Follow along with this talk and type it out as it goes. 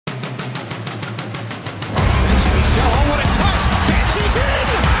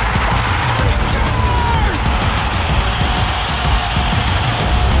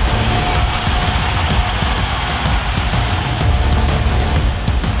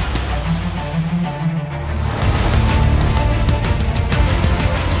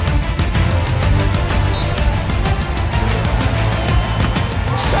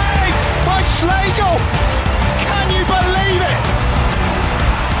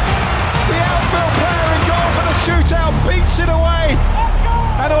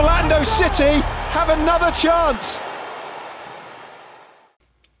City have another chance.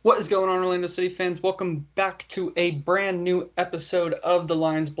 What is going on, Orlando City fans? Welcome back to a brand new episode of the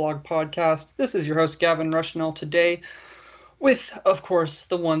Lions Blog Podcast. This is your host, Gavin Rushnell, today with, of course,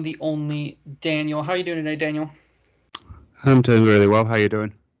 the one, the only Daniel. How are you doing today, Daniel? I'm doing really well. How are you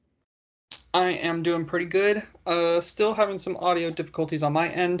doing? I am doing pretty good. Still having some audio difficulties on my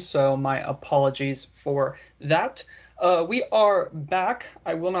end, so my apologies for that. We are back.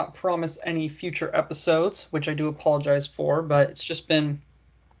 I will not promise any future episodes, which I do apologize for, but it's just been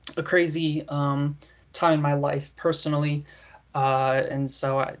a crazy time in my life personally. And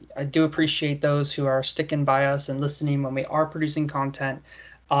so I do appreciate those who are sticking by us and listening when we are producing content.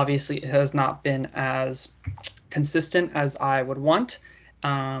 Obviously, it has not been as consistent as I would want.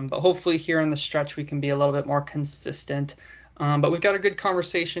 But hopefully here in the stretch we can be a little bit more consistent. But we've got a good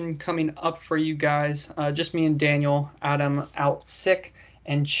conversation coming up for you guys. Just me and Daniel. Adam out sick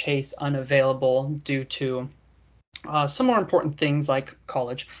and Chase unavailable due to some more important things like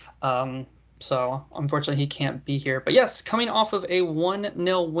college. So unfortunately he can't be here. But yes, coming off of a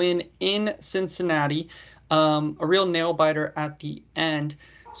 1-0 win in Cincinnati, a real nail biter at the end.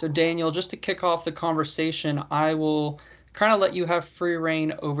 So Daniel, just to kick off the conversation, I will kind of let you have free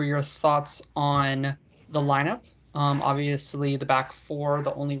reign over your thoughts on the lineup. Obviously, the back four,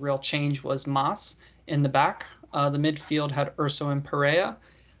 the only real change was Mas in the back. The midfield had Urso and Pereira.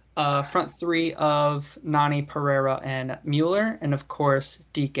 Front three of Nani, Pereira, and Mueller. And, of course,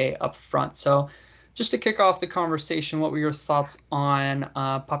 DK up front. So just to kick off the conversation, what were your thoughts on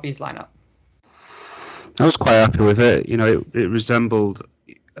Puppy's lineup? I was quite happy with it. You know, it resembled,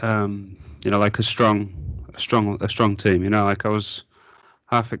 like a strong team. You know, like I was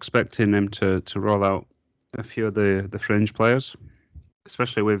half expecting him to roll out a few of the fringe players,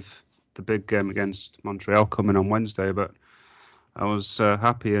 especially with the big game against Montreal coming on Wednesday. But I was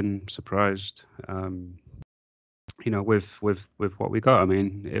happy and surprised, with what we got. I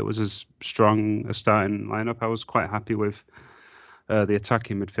mean, it was as strong a starting lineup. I was quite happy with the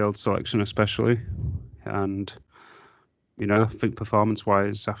attacking midfield selection, especially, and I think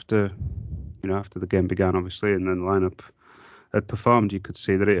performance-wise, after the game began, obviously, and then the lineup had performed, you could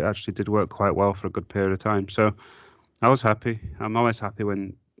see that it actually did work quite well for a good period of time. So I was happy. I'm always happy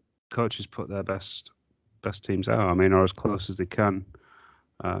when coaches put their best teams out. I mean, or as close as they can.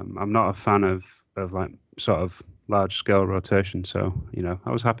 I'm not a fan of like sort of large scale rotation. So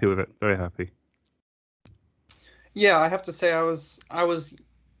I was happy with it. Very happy. Yeah, I have to say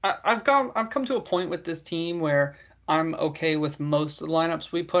I've come to a point with this team where I'm okay with most of the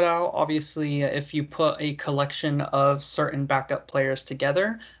lineups we put out. Obviously, if you put a collection of certain backup players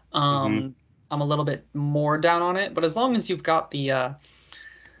together, I'm a little bit more down on it. But as long as you've got the,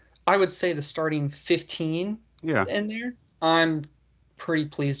 I would say the starting 15 in there, I'm pretty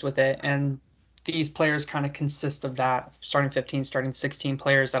pleased with it. And these players kind of consist of that, starting 15, starting 16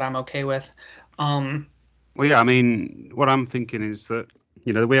 players that I'm okay with. Well, yeah, I mean, what I'm thinking is that,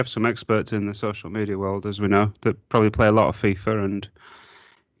 we have some experts in the social media world, as we know, that probably play a lot of FIFA, and,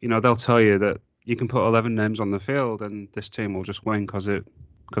 they'll tell you that you can put 11 names on the field and this team will just win because it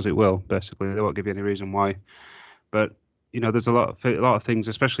will, basically. They won't give you any reason why. But, there's a lot of things,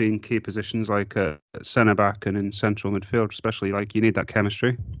 especially in key positions like at centre-back and in central midfield, especially, like you need that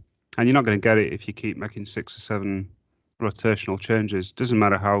chemistry. And you're not going to get it if you keep making 6 or 7 rotational changes. Doesn't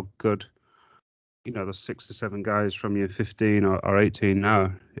matter how good those 6 or 7 guys from your 15 or 18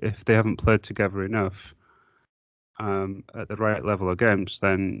 now, if they haven't played together enough at the right level of games,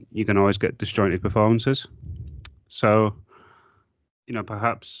 then you can always get disjointed performances. So,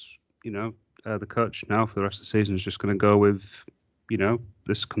 perhaps, the coach now for the rest of the season is just going to go with,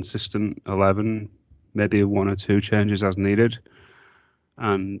 this consistent 11, maybe 1 or 2 changes as needed,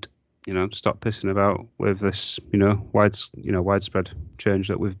 and stop pissing about with this, widespread change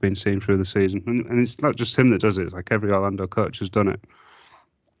that we've been seeing through the season. And it's not just him that does it. It's like every Orlando coach has done it,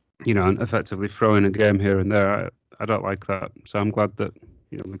 and effectively throwing a game here and there. I don't like that. So I'm glad that,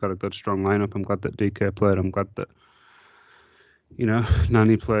 we've got a good, strong lineup. I'm glad that DK played. I'm glad that,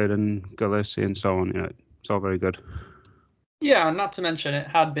 Nani played and Galesi and so on. It's all very good. Yeah, not to mention it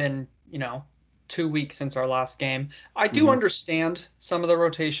had been, 2 weeks since our last game. I do understand some of the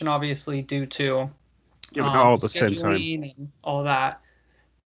rotation, obviously, due to but not all at the same time and all that.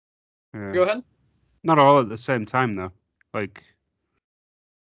 Yeah. Go ahead. Not all at the same time, though. Like,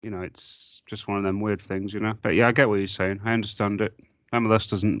 it's just one of them weird things, But yeah, I get what you're saying. I understand it. MLS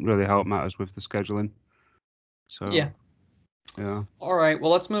doesn't really help matters with the scheduling. So yeah. All right.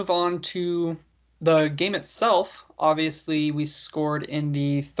 Well, let's move on to the game itself. Obviously, we scored in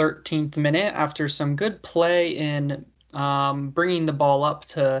the 13th minute after some good play in bringing the ball up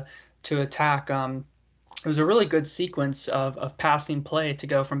to to attack. It was a really good sequence of passing play to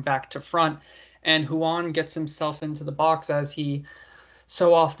go from back to front, and Juan gets himself into the box as he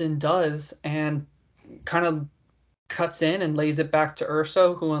so often does, and kind of cuts in and lays it back to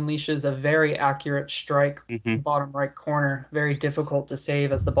Urso, who unleashes a very accurate strike, bottom right corner. Very difficult to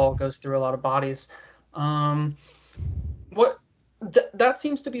save as the ball goes through a lot of bodies. That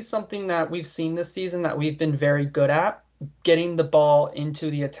seems to be something that we've seen this season that we've been very good at, getting the ball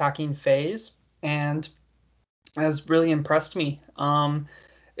into the attacking phase, and has really impressed me.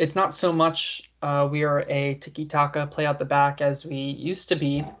 It's not so much we are a tiki-taka play out the back as we used to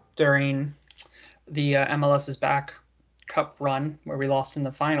be during the MLS's back cup run where we lost in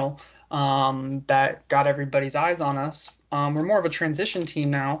the final, that got everybody's eyes on us. We're more of a transition team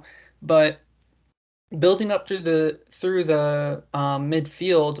now, but building up through the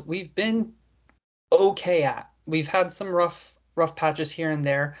midfield, we've been okay at. We've had some rough patches here and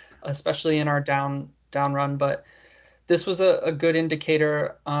there, especially in our down run, but this was a good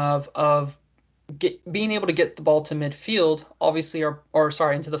indicator of being able to get the ball to midfield. Obviously,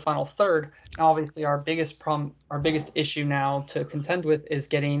 into the final third. Obviously, our biggest issue now to contend with is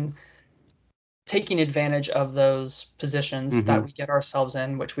taking advantage of those positions that we get ourselves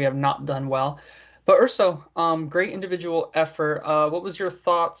in, which we have not done well. But Urso, great individual effort. What was your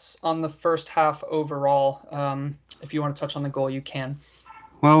thoughts on the first half overall? If you want to touch on the goal, you can.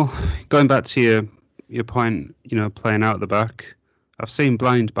 Well, going back to your point, playing out the back, I've seen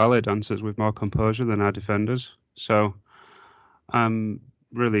blind ballet dancers with more composure than our defenders. So I'm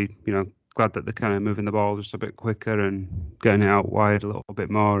really, glad that they're kind of moving the ball just a bit quicker and getting it out wide a little bit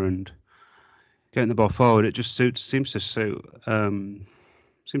more and getting the ball forward. It just seems to suit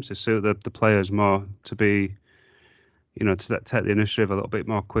the players more to be, to take the initiative a little bit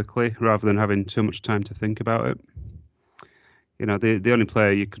more quickly rather than having too much time to think about it. The only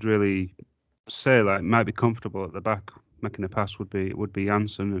player you could really say might be comfortable at the back making a pass would be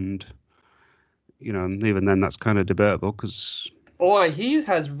Janssen, and even then that's kind of debatable because he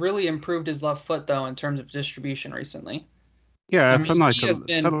has really improved his left foot though in terms of distribution recently. Yeah, I feel like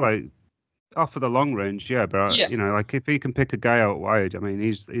off of the long range, yeah, but if he can pick a guy out wide, I mean,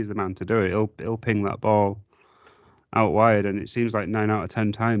 he's the man to do it. He'll ping that ball out wide, and it seems like 9 out of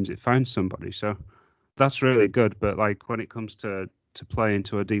 10 times it finds somebody. So that's really good. But when it comes to play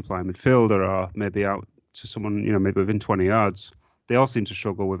into a deep line midfielder or maybe out to someone, maybe within 20 yards, they all seem to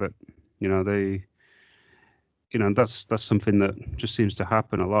struggle with it. That's something that just seems to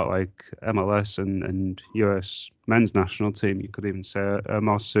happen a lot. Like MLS and US men's national team, you could even say, are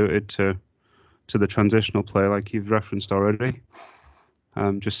more suited to the transitional play, like you've referenced already.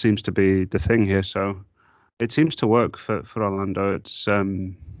 Just seems to be the thing here. So it seems to work for Orlando. It's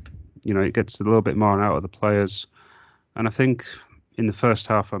it gets a little bit more out of the players, and I think in the first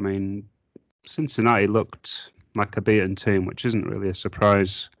half, I mean, Cincinnati looked like a beaten team, which isn't really a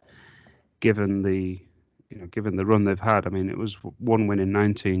surprise given the run they've had. I mean, it was 1 win in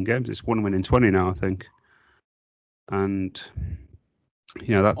 19 games. It's 1 win in 20 now, I think. And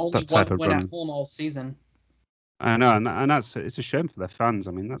that type of run at home all season. I know, and it's a shame for their fans.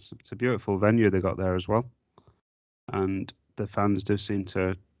 I mean, it's a beautiful venue they got there as well, and the fans do seem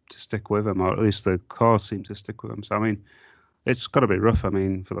to stick with them, or at least the core seem to stick with them. So I mean, it's got to be rough. I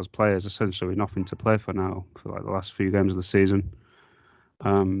mean, for those players, essentially nothing to play for now for the last few games of the season.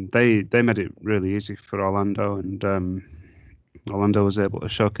 They made it really easy for Orlando, and Orlando was able to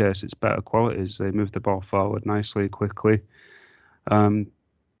showcase its better qualities. They moved the ball forward nicely, quickly.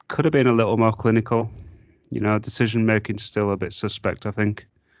 Could have been a little more clinical. Decision making still a bit suspect, I think.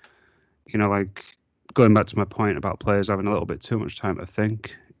 Going back to my point about players having a little bit too much time to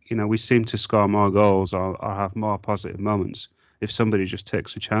think. We seem to score more goals or have more positive moments if somebody just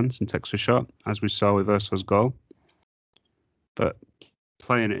takes a chance and takes a shot, as we saw with Urso's goal. But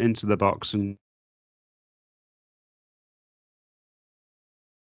playing it into the box and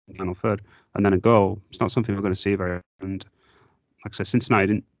final third and then a goal, it's not something we're going to see very often. And like I said, Cincinnati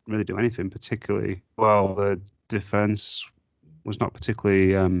didn't really do anything particularly well. The defense was not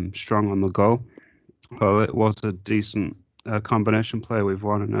particularly strong on the goal. Well, it was a decent combination play with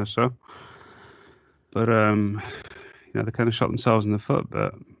Juan and Urso. But, they kind of shot themselves in the foot.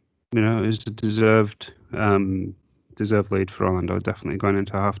 But, it was a deserved lead for Orlando, definitely going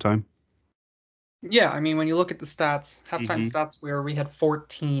into halftime. Yeah, I mean, when you look at the stats, halftime stats, where we had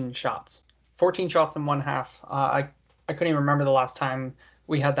 14 shots. 14 shots in one half. I couldn't even remember the last time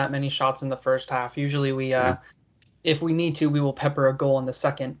we had that many shots in the first half. Usually we, if we need to, we will pepper a goal in the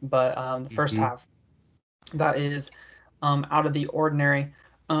second. But the first half, that is out of the ordinary.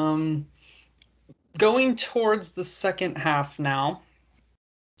 Going towards the second half now,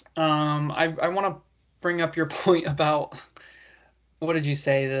 I want to bring up your point about what did you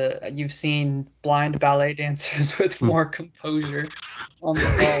say? You've seen blind ballet dancers with more composure on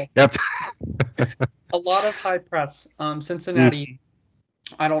the ball. Yep. A lot of high press. Cincinnati,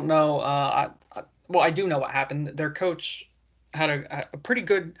 Mm. I don't know. Well, I do know what happened. Their coach had a pretty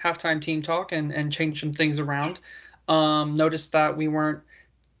good halftime team talk and changed some things around. Noticed that we weren't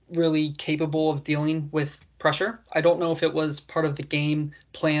really capable of dealing with pressure. I don't know if it was part of the game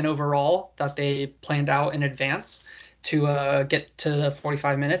plan overall that they planned out in advance to get to the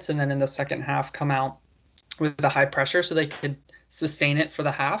 45 minutes and then in the second half come out with the high pressure so they could sustain it for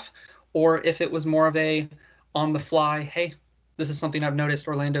the half, or if it was more of a on the fly, hey, this is something I've noticed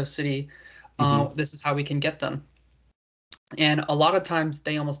Orlando City, Mm-hmm. this is how we can get them. And a lot of times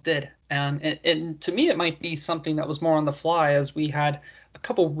they almost did. And to me, it might be something that was more on the fly, as we had a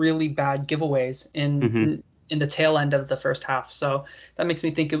couple really bad giveaways Mm-hmm. in the tail end of the first half. So that makes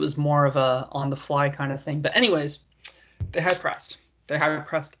me think it was more of a on the fly kind of thing. But anyways, they had pressed. They had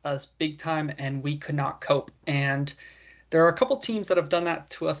pressed us big time, and we could not cope. And there are a couple teams that have done that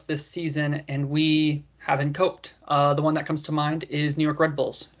to us this season, and we haven't coped. The one that comes to mind is New York Red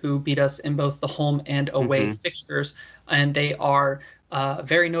Bulls, who beat us in both the home and away Mm-hmm. fixtures, and they are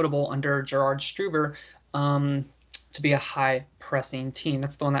very notable under Gerard Struber to be a high pressing team.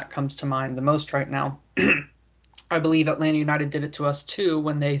 That's the one that comes to mind the most right now. I believe Atlanta United did it to us too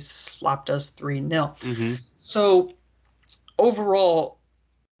when they slapped us 3-0. Mm-hmm. So overall,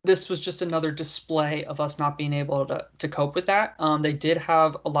 this was just another display of us not being able to cope with that. They did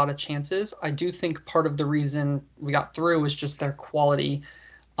have a lot of chances. I do think part of the reason we got through was just their quality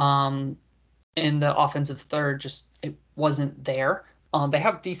um, in the offensive third. Just it wasn't there. They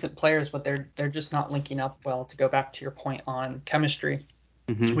have decent players, but they're just not linking up well. To go back to your point on chemistry,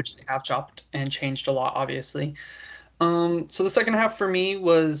 Mm-hmm. which they have chopped and changed a lot, obviously. So the second half for me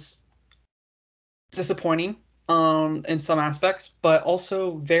was disappointing in some aspects, but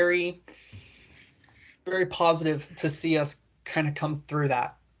also very very positive to see us kind of come through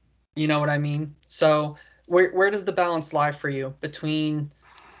that. You know what I mean? So where does the balance lie for you between,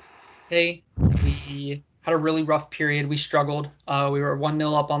 hey, we had a really rough period, we struggled, we were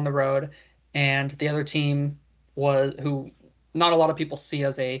 1-0 up on the road, and the other team was who not a lot of people see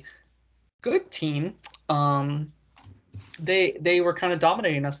as a good team. Um, they were kind of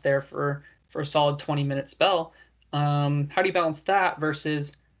dominating us there for a solid 20-minute spell. How do you balance that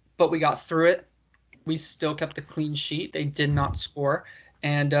versus, but we got through it, we still kept the clean sheet. They did not score,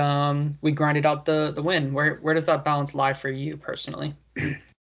 and we grinded out the win. Where does that balance lie for you personally?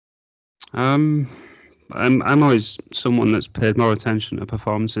 Um, I'm always someone that's paid more attention to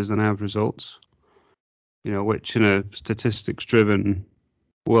performances than I have results. You know, which in a statistics-driven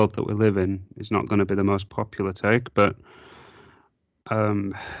world that we live in is not going to be the most popular take. But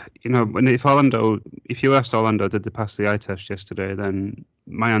um, you know, if you asked Orlando, did they pass the eye test yesterday, then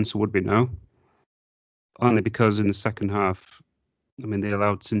my answer would be no. Only because in the second half, I mean, they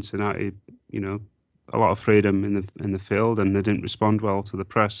allowed Cincinnati, you know, a lot of freedom in the field, and they didn't respond well to the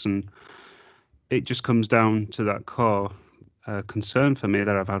press, and it just comes down to that core concern for me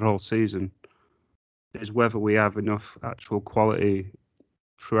that I've had all season is whether we have enough actual quality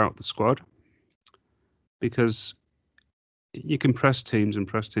throughout the squad, because you can press teams and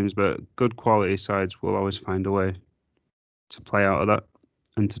press teams, but good quality sides will always find a way to play out of that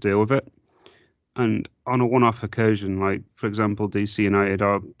and to deal with it. And on a one-off occasion, like for example, DC United,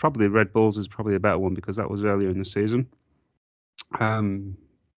 or probably Red Bulls is probably a better one because that was earlier in the season.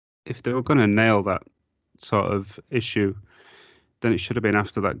 If they were going to nail that sort of issue, then it should have been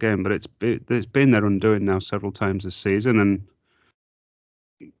after that game. But it's been their undoing now several times this season. And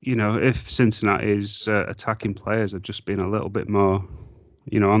you know, if Cincinnati's attacking players had just been a little bit more,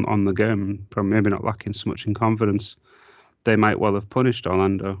 you know, on the game, probably maybe not lacking so much in confidence, they might well have punished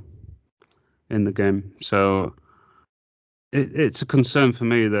Orlando in the game. So it's a concern for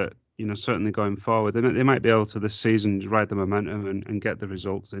me that, you know, certainly going forward, they might be able to this season ride the momentum and get the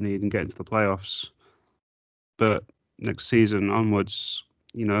results they need and get into the playoffs. But next season onwards,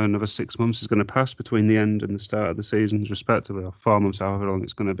 you know, another 6 months is going to pass between the end and the start of the seasons, respectively, or 4 months, however long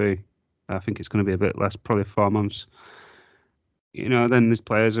it's going to be. I think it's going to be a bit less, probably 4 months. You know, then these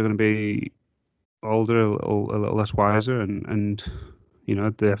players are going to be older, a little less wiser, and you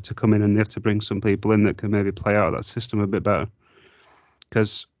know, they have to come in and they have to bring some people in that can maybe play out of that system a bit better.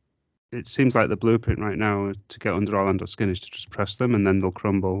 Because it seems like the blueprint right now to get under Orlando's skin is to just press them and then they'll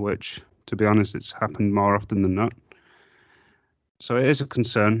crumble, which, to be honest, it's happened more often than not. So it is a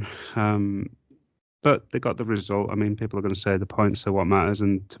concern. But they got the result. I mean, people are going to say the points are what matters,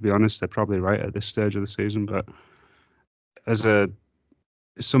 and to be honest, they're probably right at this stage of the season. But as a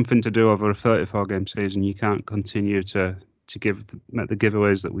something to do over a 34-game season. You can't continue to make the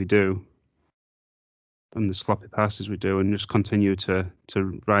giveaways that we do and the sloppy passes we do, and just continue to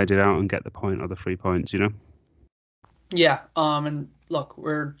ride it out and get the point or the 3 points. Yeah. And look,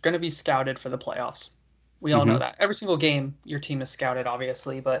 we're going to be scouted for the playoffs. We all know that. Every single game, your team is scouted,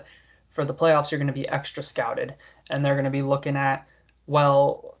 obviously, but for the playoffs, you're going to be extra scouted, and they're going to be looking at,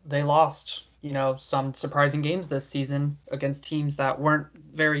 well, they lost, some surprising games this season against teams that weren't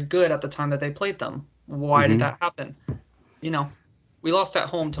very good at the time that they played them. Why did that happen? We lost at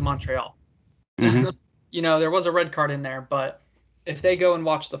home to Montreal. There was a red card in there, but if they go and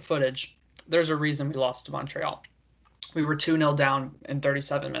watch the footage, there's a reason we lost to Montreal. We were 2-0 down in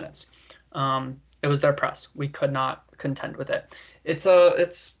 37 minutes. It was their press. We could not contend with it. It's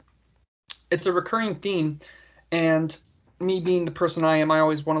a recurring theme, and me being the person I am, I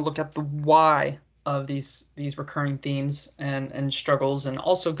always want to look at the why of these recurring themes and struggles, and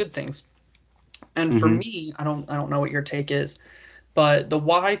also good things. And for me, I don't know what your take is, but the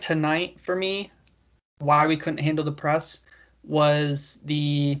why tonight for me, why we couldn't handle the press, was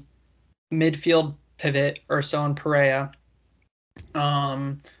the midfield pivot, Urso and Perea.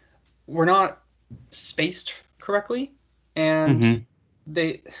 We're not spaced correctly, and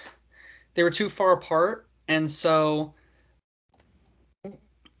they were too far apart. And so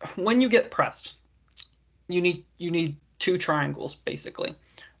when you get pressed, you need two triangles, basically.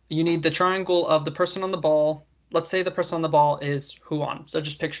 You need the triangle of the person on the ball. Let's say the person on the ball is Juan. So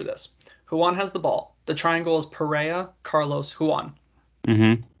just picture this. Juan has the ball. The triangle is Perea, Carlos, Juan.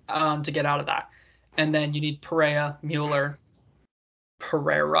 To get out of that. And then you need Perea, Mueller,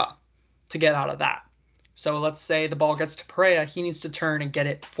 Pereira to get out of that. So let's say the ball gets to Perea. He needs to turn and get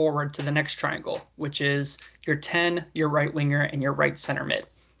it forward to the next triangle, which is your 10, your right winger, and your right center mid.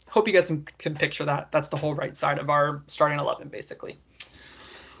 Hope you guys can picture that. That's the whole right side of our starting 11, basically.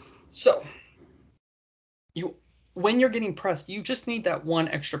 So when you're getting pressed, you just need that one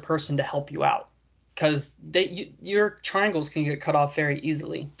extra person to help you out, because your triangles can get cut off very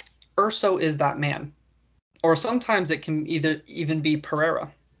easily. Urso is that man. Or sometimes it can even be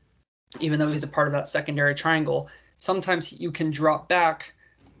Pereira, even though he's a part of that secondary triangle. Sometimes you can drop back,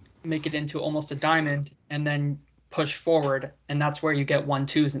 make it into almost a diamond, and then push forward, and that's where you get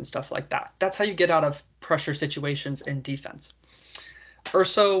 1-2s and stuff like that. That's how you get out of pressure situations in defense.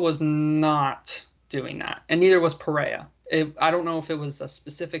 Urso was not doing that, and neither was Perea. I don't know if it was a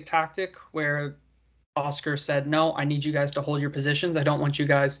specific tactic where Oscar said, no, I need you guys to hold your positions. I don't want you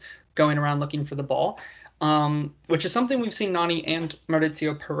guys going around looking for the ball. Which is something we've seen Nani and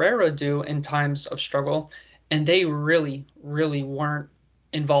Mauricio Pereira do in times of struggle, and they really, really weren't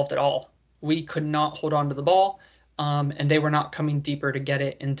involved at all. We could not hold on to the ball, and they were not coming deeper to get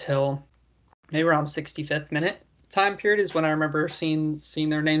it until maybe around 65th minute time period is when I remember seeing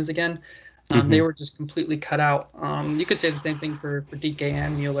their names again. They were just completely cut out. You could say the same thing for DK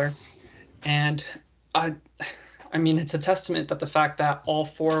and Mueller. And I mean, it's a testament that the fact that all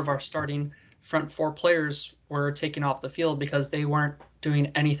four of our starting front four players were taken off the field because they weren't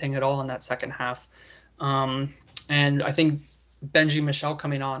doing anything at all in that second half. And I think Benji Michel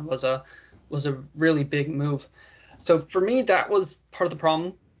coming on was a really big move. So for me, that was part of the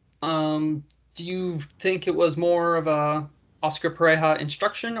problem. Do you think it was more of a Oscar Pereira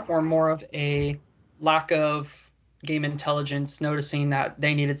instruction, or more of a lack of game intelligence, noticing that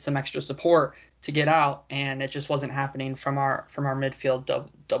they needed some extra support to get out, and it just wasn't happening from our midfield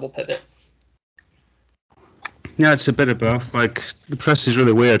double pivot? Yeah, it's a bit of both. Like, the press is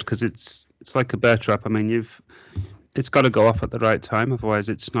really weird because it's like a bear trap. I mean, it's got to go off at the right time, otherwise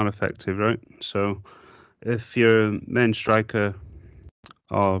it's not effective, right? So if your main striker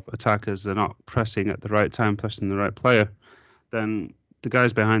or attackers are not pressing at the right time, pressing the right player, then the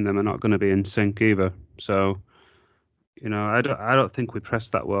guys behind them are not going to be in sync either. So, I don't think we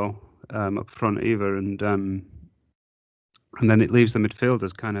pressed that well up front either, and then it leaves the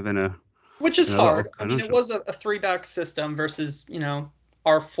midfielders kind of in a, which is hard. I mean, it was a 3-back system versus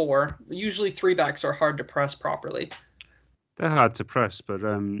our 4. Usually 3-backs are hard to press properly. They're hard to press, but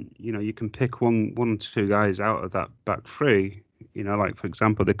you can pick one or two guys out of that back 3. Like, for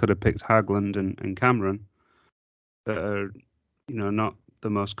example, they could have picked Hagland and Cameron, that are not the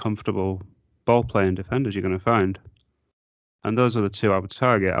most comfortable ball playing defenders you're going to find, and those are the 2 I would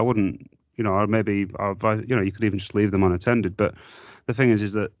target. I wouldn't, or maybe you could even just leave them unattended. But the thing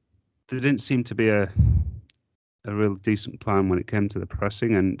is that there didn't seem to be a real decent plan when it came to the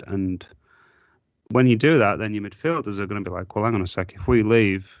pressing, and when you do that, then your midfielders are going to be like, well, hang on a sec, if we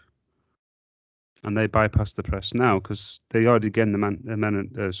leave and they bypass the press now, because they already gained the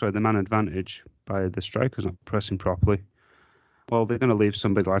man advantage by the strikers not pressing properly, well, they're going to leave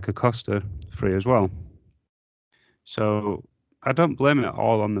somebody like Acosta free as well. So I don't blame it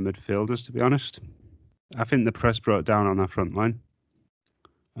all on the midfielders, to be honest. I think the press broke down on our front line,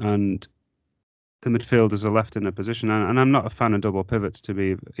 and the midfielders are left in a position. And I'm not a fan of double pivots to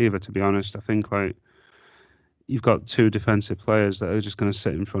be honest. I think like you've got two defensive players that are just going to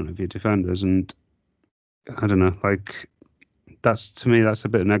sit in front of your defenders, and I don't know, like to me that's a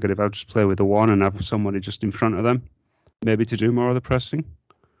bit negative. I'll just play with the one and have somebody just in front of them, maybe to do more of the pressing.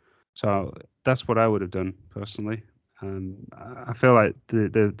 So that's what I would have done personally. I feel like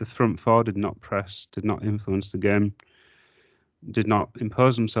the front four did not press, did not influence the game, did not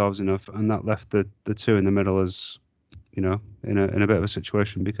impose themselves enough, and that left the two in the middle as, in a bit of a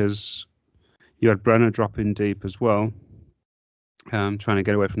situation, because you had Brenner dropping deep as well, trying to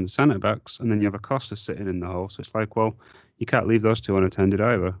get away from the centre backs, and then you have Acosta sitting in the hole. So it's like, well, you can't leave those two unattended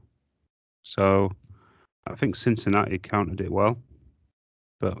either. So I think Cincinnati countered it well,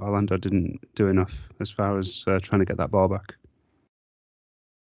 but Orlando didn't do enough as far as trying to get that ball back.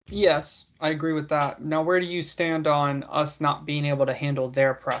 Yes, I agree with that. Now, where do you stand on us not being able to handle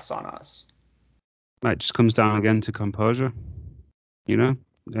their press on us? It just comes down again to composure,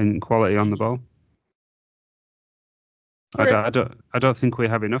 and quality on the ball. Okay. I don't think we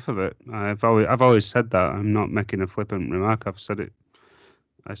have enough of it. I've always said that. I'm not making a flippant remark. I've said it.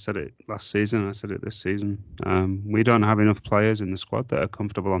 I said it last season. I said it this season. We don't have enough players in the squad that are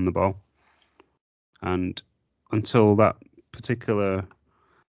comfortable on the ball, and until that particular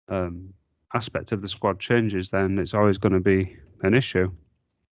aspect of the squad changes, then it's always going to be an issue.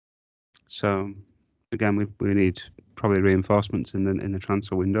 So again, we need probably reinforcements in the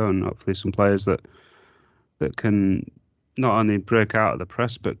transfer window, and hopefully some players that can not only break out of the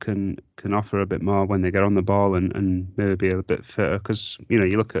press, but can offer a bit more when they get on the ball, and maybe be a bit fitter. Because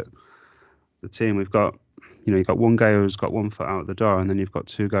you look at the team, we've got you've got one guy who's got one foot out the door, and then you've got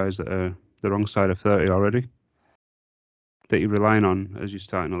two guys that are the wrong side of 30 already, that you're relying on as you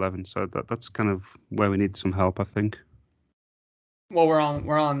start in 11. So that's kind of where we need some help, I think. Well, we're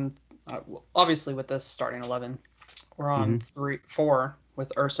on obviously with this starting 11, we're on 4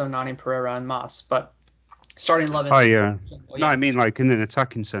 with Urso, Nani, Pereira, and Mas, but starting 11. Oh yeah. No, I mean like in an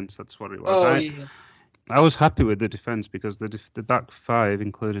attacking sense, that's what it was. I was happy with the defense because the back five,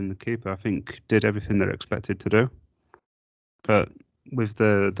 including the keeper, I think did everything they're expected to do. But with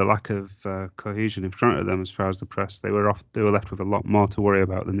the lack of cohesion in front of them as far as the press, they were left with a lot more to worry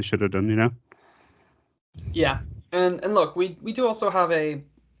about than they should have done. Yeah, and look, we do also have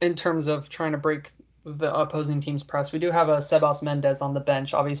in terms of trying to break the opposing team's press, we do have a Sebas Mendes on the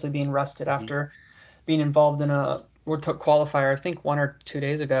bench, obviously being rested after being involved in a World Cup qualifier, I think 1 or 2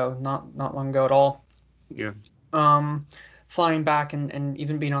 days ago, not long ago at all. Yeah. Flying back and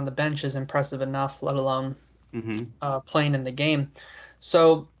even being on the bench is impressive enough, let alone playing in the game.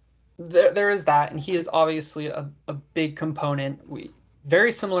 So there is that, and he is obviously a big component.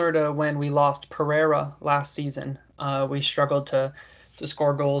 Very similar to when we lost Pereira last season. We struggled to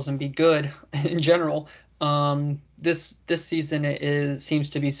score goals and be good in general. This season seems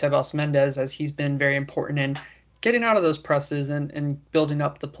to be Sebas Mendes, as he's been very important in getting out of those presses and building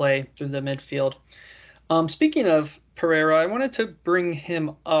up the play through the midfield. Speaking of Pereira, I wanted to bring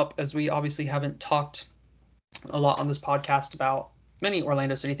him up, as we obviously haven't talked a lot on this podcast about many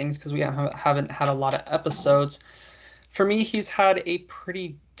Orlando City things because we haven't had a lot of episodes. For me, he's had a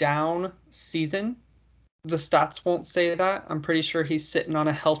pretty down season. The stats won't say that. I'm pretty sure he's sitting on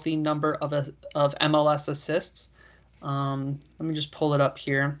a healthy number of MLS assists. Let me just pull it up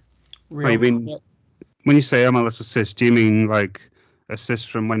here. When you say MLS assists, do you mean like assists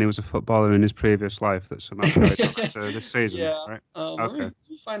from when he was a footballer in his previous life that somehow carried over to this season? Yeah. Right? Let me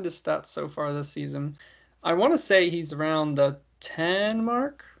find his stats so far this season. I want to say he's around the 10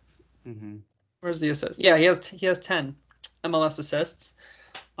 mark. Where's the assist? Yeah, he has 10 MLS assists.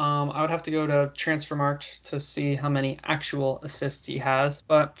 I would have to go to Transfermarkt to see how many actual assists he has.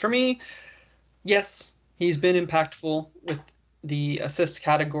 But for me, yes, he's been impactful with the assist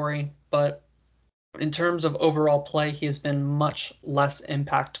category. But in terms of overall play, he has been much less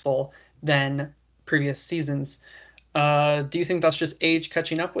impactful than previous seasons. Do you think that's just age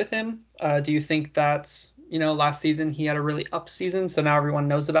catching up with him? Do you think that's, last season he had a really up season, so now everyone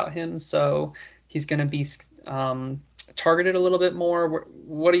knows about him, so he's going to be targeted a little bit more?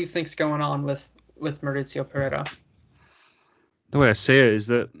 What do you think's going on with Mauricio Pereira? The way I see it is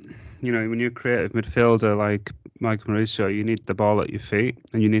that, when you're a creative midfielder like Mike Mauricio, you need the ball at your feet,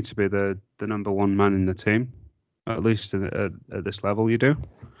 and you need to be the number one man in the team, at least at this level you do.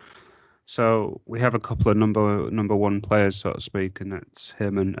 So we have a couple of number one players, so to speak, and that's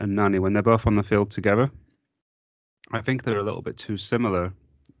him and Nani. When they're both on the field together, I think they're a little bit too similar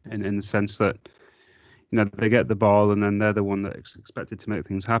in the sense that, they get the ball and then they're the one that's expected to make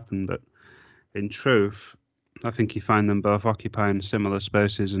things happen. But in truth, I think you find them both occupying similar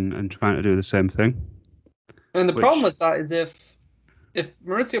spaces and trying to do the same thing. And the problem with that is if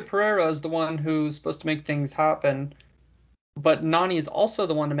Maurizio Pereira is the one who's supposed to make things happen, but Nani is also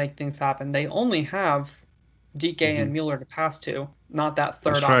the one to make things happen, they only have Dike and Mueller to pass to, not that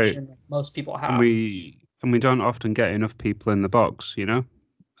third option that most people have. And we don't often get enough people in the box,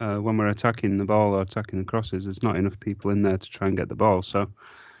 when we're attacking the ball or attacking the crosses, there's not enough people in there to try and get the ball. So,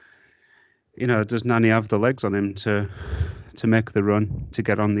 does Nani have the legs on him to make the run, to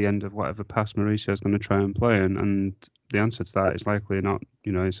get on the end of whatever pass Mauricio is going to try and play? And the answer to that is likely not,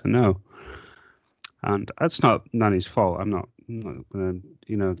 it's a no. And that's not Nani's fault. I'm not going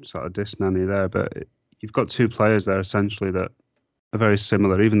to, sort of diss Nani there, but you've got two players there essentially that are very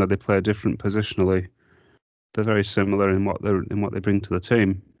similar, even though they play different positionally. They're very similar in what they bring to the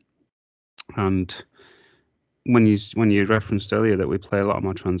team. And when you referenced earlier that we play a lot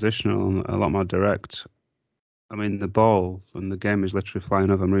more transitional and a lot more direct, I mean the ball and the game is literally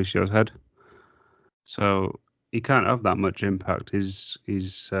flying over Mauricio's head. So he can't have that much impact. He's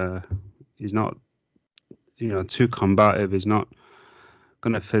not, too combative. He's not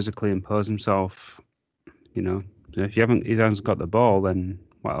going to physically impose himself. If he hasn't got the ball, then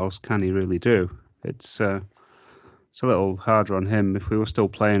what else can he really do? It's a little harder on him. If we were still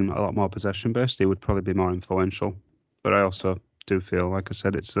playing a lot more possession based, he would probably be more influential. But I also do feel, like I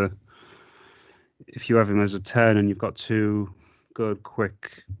said, if you have him as a 10 and you've got two good,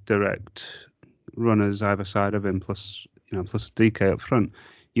 quick, direct runners either side of him, plus Dike up front,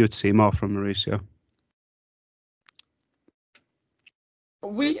 you would see more from Mauricio.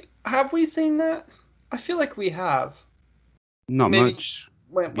 Have we seen that? I feel like we have. Not Maybe much.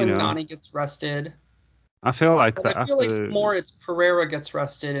 When Nani gets rested. I feel like but that I feel after... like more it's Pereira gets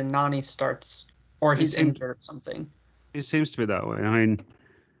rested and Nani starts, or he's injured or something. It seems to be that way. I mean,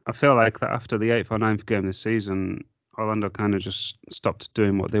 I feel like that after the 8th or 9th game this season, Orlando kind of just stopped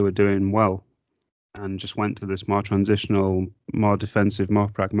doing what they were doing well and just went to this more transitional, more defensive, more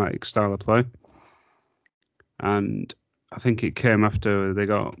pragmatic style of play. And I think it came after they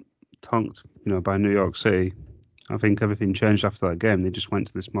got tonked, by New York City. I think everything changed after that game. They just went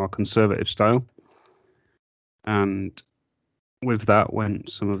to this more conservative style. And with that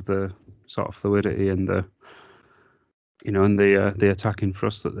went some of the sort of fluidity and the attacking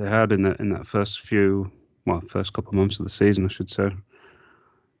thrust that they had in that first couple of months of the season, I should say.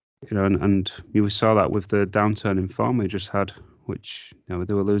 And we saw that with the downturn in form we just had, which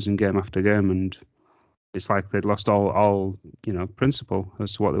they were losing game after game, and it's like they'd lost all principle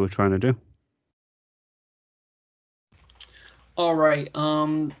as to what they were trying to do. All right.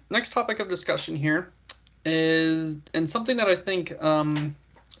 Next topic of discussion here is, and something that I think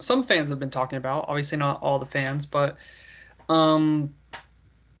some fans have been talking about, obviously not all the fans, but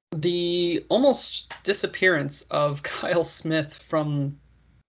the almost disappearance of Kyle Smith from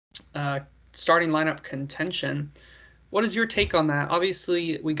starting lineup contention. What is your take on that?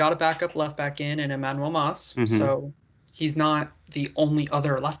 Obviously, we got a backup left back in Emmanuel Mas, so he's not the only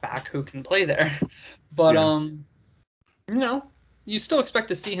other left back who can play there. But you still expect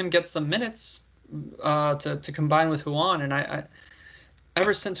to see him get some minutes to combine with Ruan, and I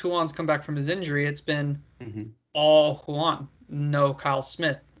ever since Ruan's come back from his injury, it's been all Ruan, no Kyle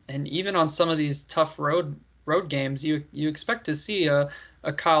Smith. And even on some of these tough road games, you expect to see a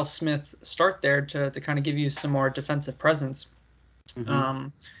Kyle Smith start there to kind of give you some more defensive presence,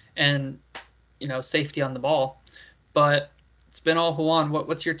 and safety on the ball. But it's been all Ruan.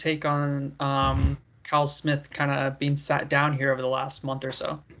 What's your take on Kyle Smith kind of being sat down here over the last month or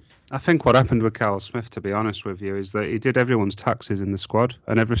so? I think what happened with Kyle Smith, to be honest with you, is that he did everyone's taxes in the squad,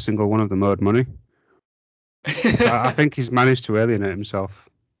 and every single one of them owed money. So I think he's managed to alienate himself.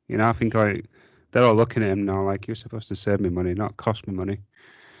 I think they're all looking at him now like, you're supposed to save me money, not cost me money.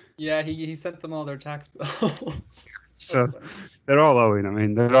 Yeah, he sent them all their tax bills. So they're all owing. I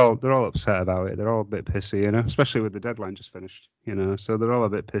mean, they're all upset about it. They're all a bit pissy, especially with the deadline just finished. So they're all a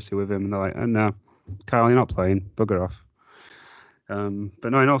bit pissy with him, and they're like, "Oh no, Kyle, you're not playing. Bugger off."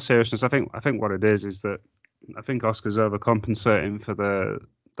 But no, in all seriousness, I think what it is that I think Oscar's overcompensating for the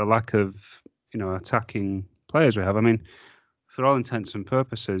lack of attacking players we have. I mean, for all intents and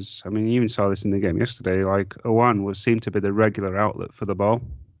purposes, I mean, you even saw this in the game yesterday. Like Owan seemed to be the regular outlet for the ball.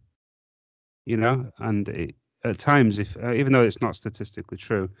 And at times, even though it's not statistically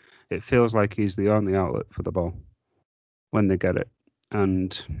true, it feels like he's the only outlet for the ball when they get it.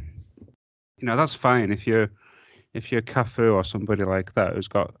 And that's fine if you're Cafu or somebody like that who's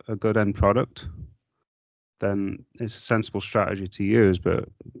got a good end product. then it's a sensible strategy to use. But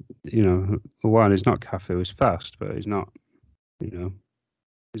one, he's not Cafu, he's fast, but he's not,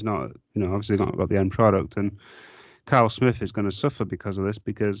 obviously not got the end product. And Kyle Smith is going to suffer because of this,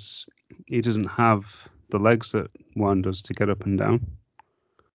 because he doesn't have the legs that Juan does to get up and down.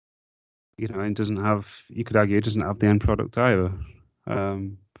 And doesn't have, you could argue, he doesn't have the end product either.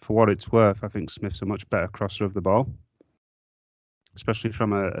 For what it's worth, I think Smith's a much better crosser of the ball, especially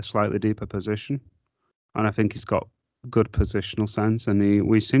from a slightly deeper position. And I think he's got good positional sense, and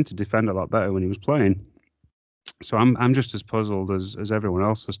we seemed to defend a lot better when he was playing. So I'm just as puzzled as everyone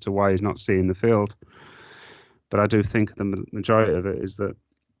else as to why he's not seeing the field. But I do think the majority of it is that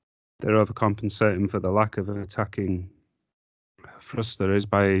they're overcompensating for the lack of an attacking thrust there is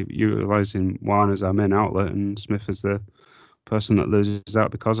by utilising Juan as our main outlet and Smith as the person that loses out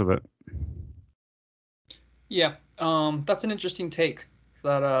because of it. Yeah, that's an interesting take.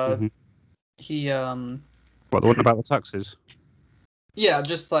 That he What, the one about the taxes? Yeah,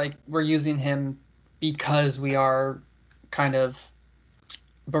 just like we're using him because we are kind of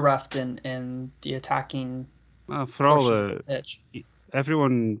bereft in the attacking. For all the pitch.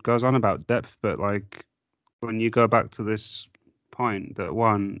 Everyone goes on about depth, but like when you go back to this point that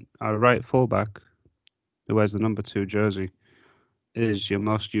one, our right fullback, who wears the number 2 jersey, is your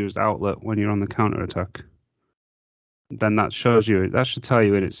most used outlet when you're on the counter attack, then that should tell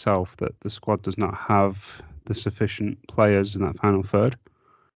you in itself that the squad does not have the sufficient players in that final third,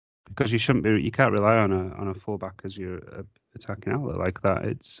 because you can't rely on a fullback as your attacking outlet like that.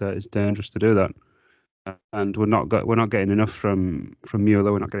 It's dangerous to do that. And we're not getting enough from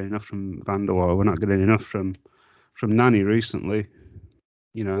Mueller. We're not getting enough from Van der Waal. We're not getting enough from Nani recently.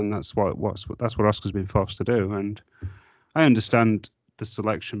 And that's what Oscar's been forced to do. And I understand the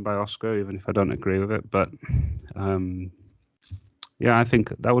selection by Oscar, even if I don't agree with it. But I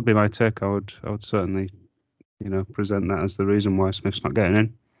think that would be my take. I would certainly, present that as the reason why Smith's not getting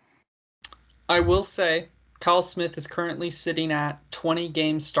in. I will say Kyle Smith is currently sitting at 20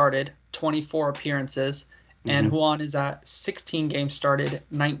 games started, 24 appearances, and Juan is at 16 games started,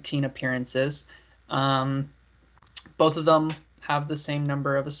 19 appearances. Both of them have the same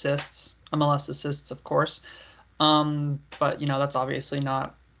number of assists, MLS assists, of course. But, that's obviously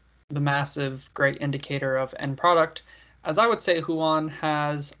not the massive, great indicator of end product, as I would say Juan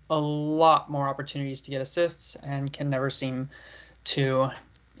has a lot more opportunities to get assists and can never seem to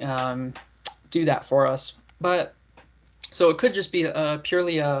do that for us. But so it could just be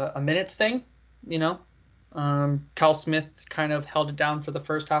purely a minutes thing, Kyle Smith kind of held it down for the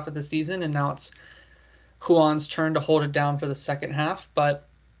first half of the season, and now it's Juan's turn to hold it down for the second half. But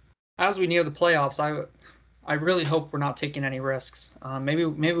as we near the playoffs, I really hope we're not taking any risks. Maybe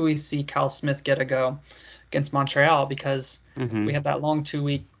we see Kyle Smith get a go against Montreal, because we had that long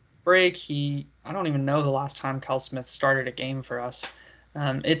 2-week break. I don't even know the last time Kyle Smith started a game for us.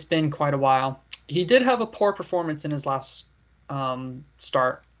 It's been quite a while. He did have a poor performance in his last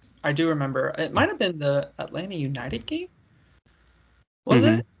start. I do remember. It might have been the Atlanta United game. Was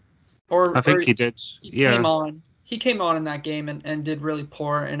it? I think he did. He came on in that game and did really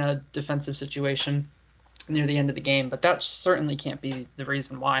poor in a defensive situation near the end of the game. But that certainly can't be the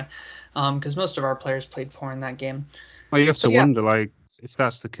reason why, because most of our players played poor in that game. Well, you have to wonder, like, if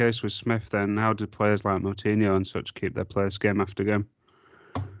that's the case with Smith, then how do players like Moutinho and such keep their place game after game?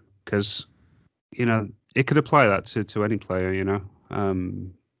 Because, it could apply that to any player,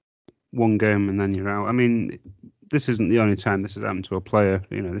 one game and then you're out. I mean, this isn't the only time this has happened to a player.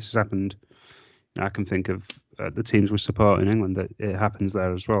 This has happened. I can think of the teams we support in England that it happens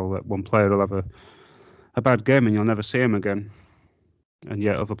there as well. That one player will have a bad game and you'll never see him again, and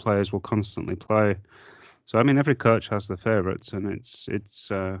yet other players will constantly play. So I mean, every coach has their favourites, and it's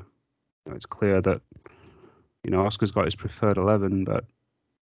clear that Oscar's got his preferred 11, but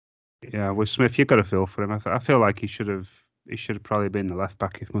yeah, with Smith, you've got to feel for him. I feel like he should have probably been the left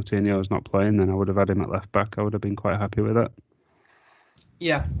back. If Moutinho's not playing, then I would have had him at left back. I would have been quite happy with that.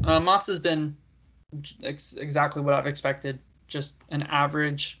 Yeah, Moss has been exactly what I've expected. Just an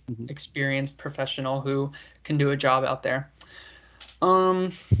average, experienced professional who can do a job out there. All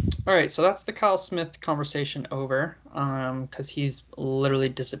right, so that's the Kyle Smith conversation over, because he's literally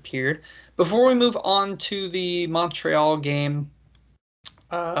disappeared. Before we move on to the Montreal game,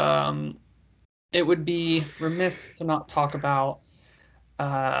 it would be remiss to not talk about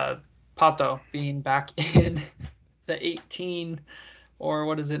Pato being back in the 18, or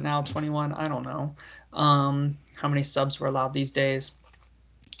what is it now, 21? I don't know how many subs were allowed these days.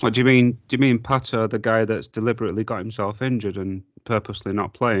 What do you mean? Do you mean Pato, the guy that's deliberately got himself injured and purposely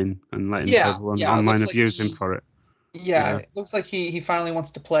not playing and letting everyone online abuse him for it? Yeah, it looks like he finally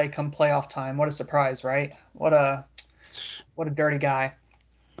wants to play come playoff time. What a surprise, right? What a dirty guy.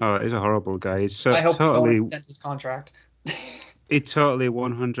 Oh, he's a horrible guy. He's so, I hope we don't totally extend his contract. he totally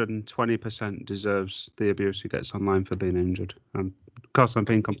 120% deserves the abuse he gets online for being injured. Of course, I'm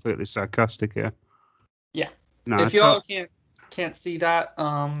being completely sarcastic here. Yeah. No, If you all can't see that,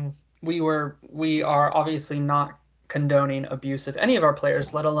 we are obviously not condoning abuse of any of our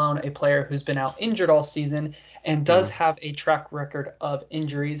players, let alone a player who's been out injured all season and does have a track record of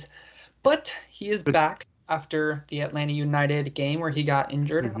injuries. But he is back after the Atlanta United game where he got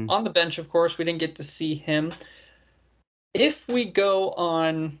injured. On the bench, of course, we didn't get to see him. If we go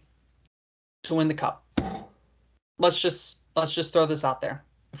on to win the cup, let's just throw this out there.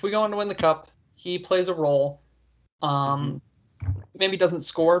 If we go on to win the cup, he plays a role. Maybe doesn't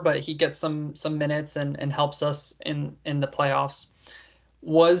score, but he gets some minutes and helps us in the playoffs.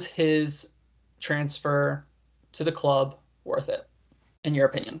 Was his transfer to the club worth it, in your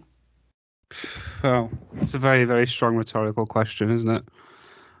opinion? Well, it's a very, very strong rhetorical question, isn't it?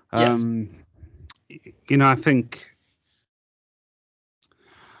 Yes. I think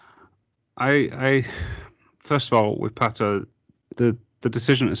I first of all, with Pato, the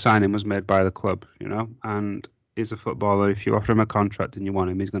decision to sign him was made by the club, and he's a footballer. If you offer him a contract and you want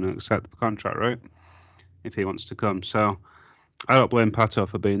him, he's going to accept the contract, right? If he wants to come. So I don't blame Pato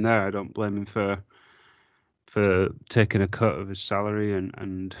for being there. I don't blame him for taking a cut of his salary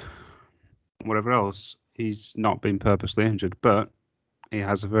and whatever else. He's not been purposely injured, but he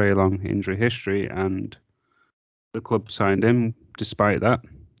has a very long injury history, and the club signed him despite that.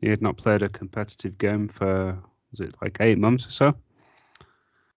 He had not played a competitive game for, was it like 8 months or so?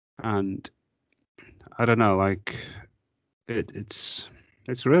 And I don't know, like it's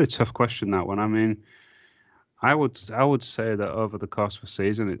a really tough question, that one. I mean, I would say that over the course of a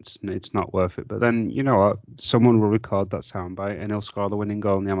season, it's not worth it. But then you know what? Someone will record that soundbite and he'll score the winning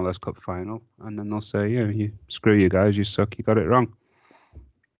goal in the MLS Cup final, and then they'll say, "Yeah, you screw you guys, you suck, you got it wrong."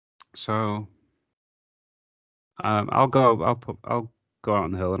 So I'll go out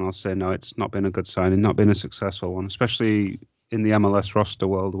on the hill and I'll say no, it's not been a good signing, not been a successful one, especially in the MLS roster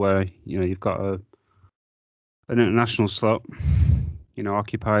world where you've got an international slot,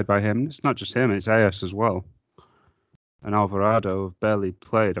 occupied by him. It's not just him; it's AS as well. And Alvarado have barely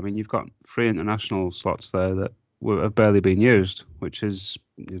played. I mean, you've got 3 international slots there that have barely been used, which is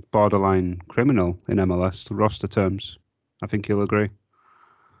borderline criminal in MLS roster terms. I think you'll agree.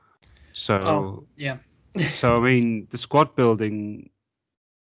 So, yeah. So, I mean, the squad building,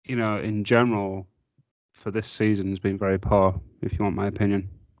 in general for this season has been very poor, if you want my opinion.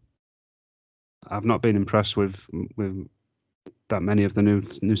 I've not been impressed with that many of the new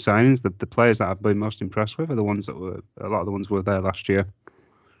signings. The players that I've been most impressed with are the ones a lot of the ones were there last year,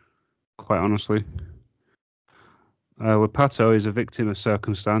 quite honestly. With Pato, he's a victim of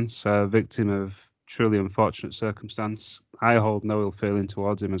circumstance, a victim of truly unfortunate circumstance. I hold no ill feeling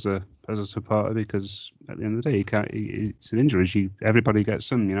towards him as a supporter, because at the end of the day, it's an injury. Everybody gets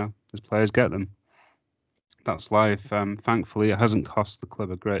them, as players get them. That's life. Thankfully, it hasn't cost the club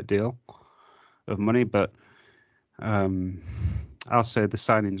a great deal of money, but I'll say the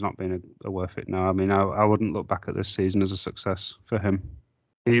signing's not been a worth it now. I mean, I wouldn't look back at this season as a success for him,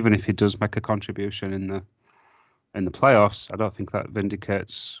 even if he does make a contribution in the playoffs. I don't think that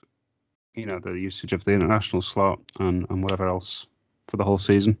vindicates, the usage of the international slot and whatever else for the whole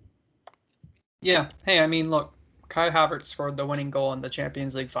season. Yeah. Hey, I mean, look, Kai Havertz scored the winning goal in the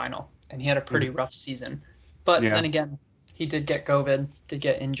Champions League final, and he had a pretty rough season. But then again, he did get COVID, did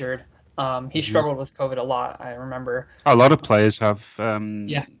get injured. He struggled with COVID a lot, I remember. A lot of players have.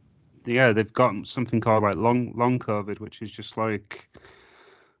 They've got something called like long COVID, which is just like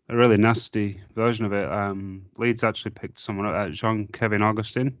a really nasty version of it. Leeds actually picked someone up, Jean-Kevin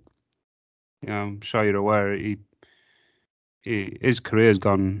Augustin. I'm sure you're aware. His career's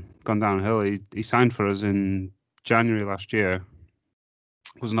gone downhill. He signed for us in January last year.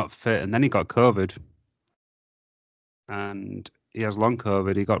 Was not fit, and then he got COVID, and he has long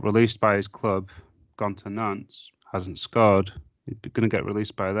COVID. He got released by his club, gone to Nantes, hasn't scored. He's going to get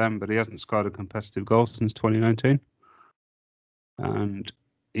released by them, but he hasn't scored a competitive goal since 2019. And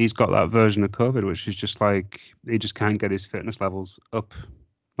he's got that version of COVID, which is just like he just can't get his fitness levels up,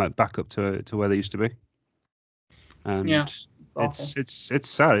 like back up to where they used to be. And it's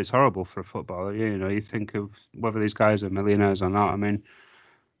sad. It's horrible for a footballer. You think of whether these guys are millionaires or not. I mean,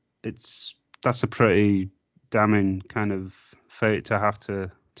 that's a pretty damning kind of fate to have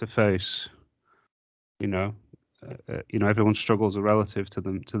to face. Everyone struggles a relative to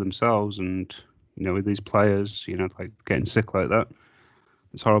themselves, and with these players, like getting sick like that,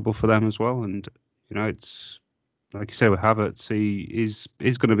 it's horrible for them as well. And it's like you say with Havertz, he's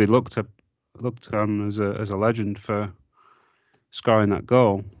going to be looked on as a legend for scoring that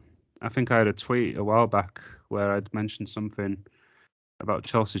goal. I think I had a tweet a while back where I'd mentioned something about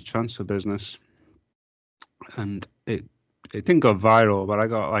Chelsea's transfer business, and it didn't go viral, but I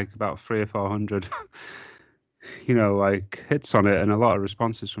got like about 300 or 400, like hits on it and a lot of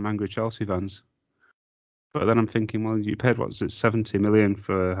responses from angry Chelsea fans. But then I'm thinking, well, you paid 70 million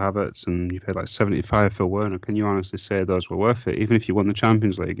for Havertz, and you paid like 75 for Werner. Can you honestly say those were worth it, even if you won the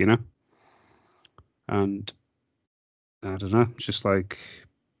Champions League, And I don't know. It's just like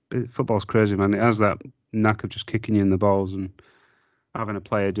football's crazy, man. It has that knack of just kicking you in the balls and having a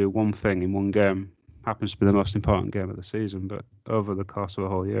player do one thing in one game. Happens to be the most important game of the season, but over the course of a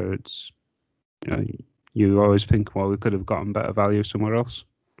whole year, it's you always think, well, we could have gotten better value somewhere else.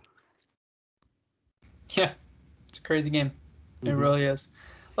 Yeah, it's a crazy game. It really is.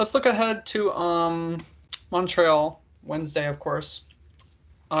 Let's look ahead to Montreal Wednesday, of course.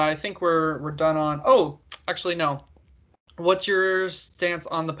 I think we're done on. Oh, actually no. What's your stance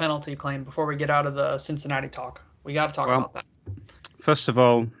on the penalty claim before we get out of the Cincinnati talk? We got to talk about that. First of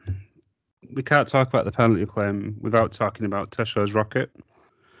all, we can't talk about the penalty claim without talking about Tesho's rocket.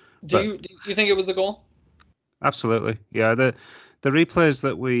 Do you think it was a goal? Absolutely. Yeah, the replays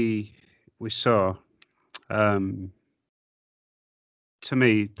that we saw, to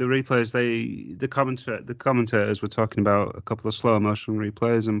me, the replays the commentators were talking about a couple of slow motion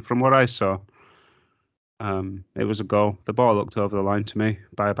replays, and from what I saw, it was a goal. The ball looked over the line to me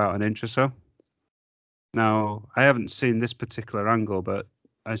by about an inch or so. Now, I haven't seen this particular angle, but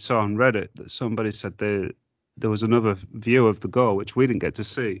I saw on Reddit that somebody said there was another view of the goal, which we didn't get to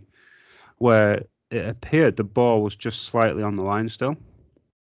see, where it appeared the ball was just slightly on the line still.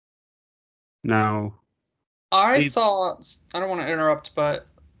 Now, I don't want to interrupt, but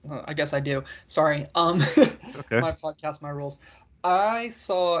I guess I do. Sorry. Okay. My podcast, my rules. I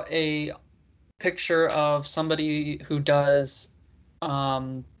saw a picture of somebody who does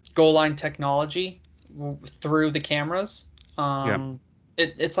goal line technology through the cameras.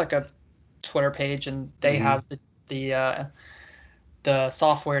 It's like a Twitter page, and they have the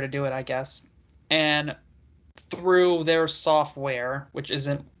software to do it, I guess. And through their software, which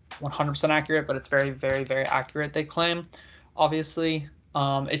isn't 100% accurate, but it's very, very, very accurate, they claim, obviously,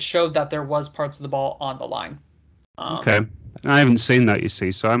 it showed that there was parts of the ball on the line. Okay. I haven't seen that, you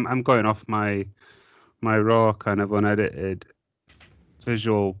see, so I'm going off my raw kind of unedited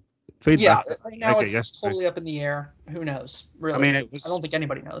visual feedback. Yeah, right now it's totally up in the air. Who knows? Really, I mean, I don't think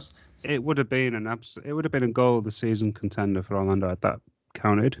anybody knows. It would have been a goal of the season contender for Orlando had that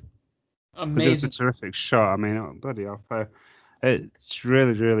counted. Amazing. Because it was a terrific shot. I mean, bloody hell, it's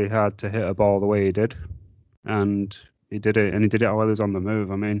really, really hard to hit a ball the way he did, and he did it while he was on the move.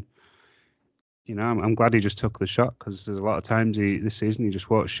 I mean, I'm glad he just took the shot, because there's a lot of times this season he just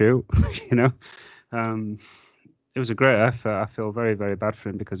won't shoot. It was a great effort. I feel very, very bad for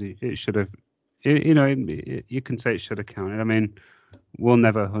him, because it should have, you can say it should have counted. I mean, we'll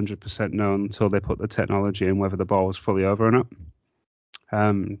never 100% know until they put the technology in whether the ball was fully over or not.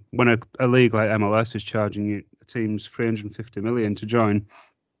 When a league like MLS is charging you teams 350 million to join,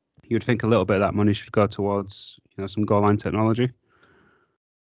 you'd think a little bit of that money should go towards some goal line technology,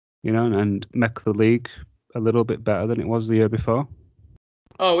 and make the league a little bit better than it was the year before.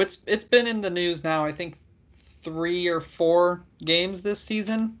 Oh, it's been in the news now, I think 3 or 4 games this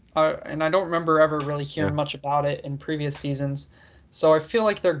season, and I don't remember ever really hearing much about it in previous seasons. So I feel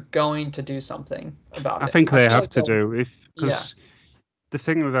like they're going to do something about it. I think they have to do, because the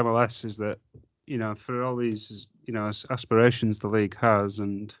thing with MLS is that, for all these, aspirations the league has,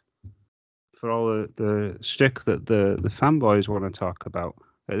 and for all the shtick that the fanboys want to talk about,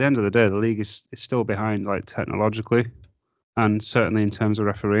 at the end of the day, the league is still behind, like, technologically, and certainly in terms of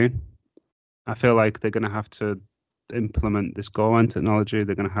refereeing. I feel like they're going to have to implement this goal line technology.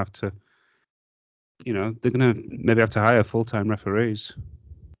 They're going to have to, they're going to maybe have to hire full-time referees,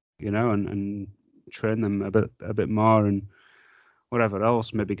 and train them a bit more, and whatever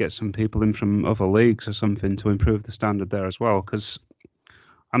else, maybe get some people in from other leagues or something to improve the standard there as well. Because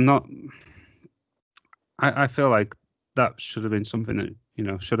I feel like that should have been something that,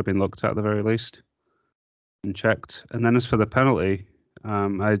 should have been looked at the very least and checked. And then as for the penalty,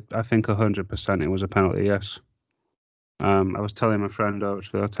 I think 100% it was a penalty, yes. I was telling my friend,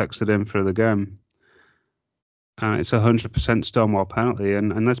 actually, I texted him for the game. It's 100% Stonewall penalty.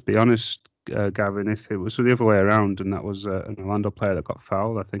 And let's be honest, Gavin, if it was the other way around and that was an Orlando player that got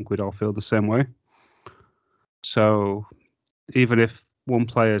fouled, I think we'd all feel the same way. So even if one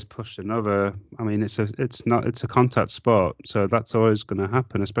player has pushed another, I mean, it's a contact sport, so that's always going to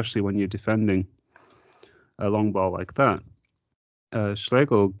happen, especially when you're defending. a long ball like that,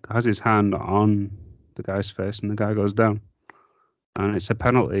 Schlegel has his hand on the guy's face and the guy goes down. And it's a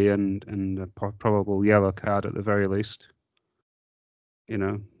penalty and a probable yellow card at the very least.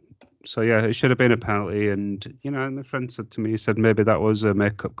 So yeah, it should have been a penalty. And, and my friend said to me, he said maybe that was a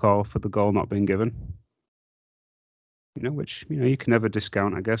make-up call for the goal not being given. Which, you can never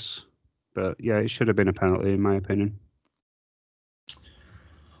discount, I guess. But yeah, it should have been a penalty in my opinion.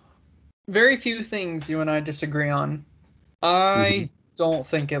 Very few things you and I disagree on. I don't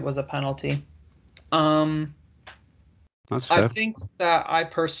think it was a penalty. That's fair. I think that I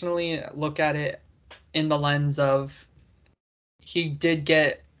personally look at it in the lens of he did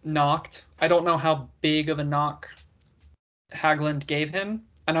get knocked. I don't know how big of a knock Haglund gave him.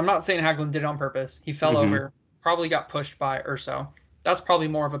 And I'm not saying Haglund did it on purpose. He fell over, probably got pushed by Urso. That's probably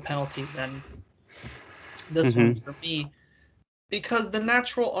more of a penalty than this one for me. Because the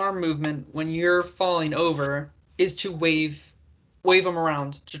natural arm movement when you're falling over is to wave them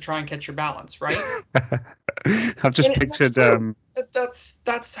around to try and catch your balance, right? I've just pictured.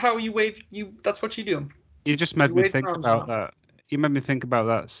 That's how you wave. That's what you do. You just made me think about that. You made me think about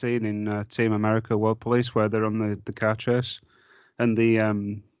that scene in Team America: World Police where they're on the car chase, and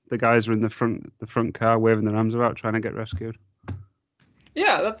the guys are in the front car waving their arms about trying to get rescued.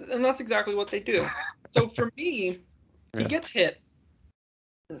 Yeah, that's exactly what they do. So for me, he gets hit.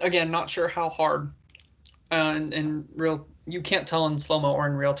 Again, not sure how hard. And real, you can't tell in slow-mo or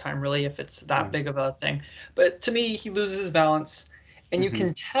in real time really if it's that big of a thing. But to me, he loses his balance, and you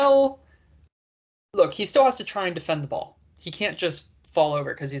can tell. Look, he still has to try and defend the ball. He can't just fall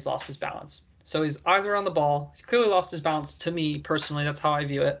over because he's lost his balance. So his eyes are on the ball. He's clearly lost his balance. To me personally, that's how I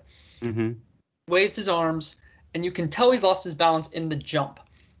view it. Waves his arms, and you can tell he's lost his balance in the jump,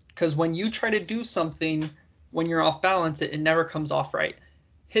 because when you try to do something when you're off balance, it never comes off right.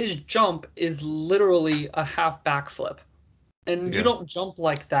 His jump is literally a half backflip. And you don't jump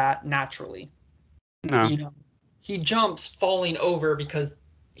like that naturally. No. He jumps falling over because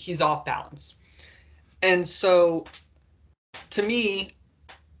he's off balance. And so, to me,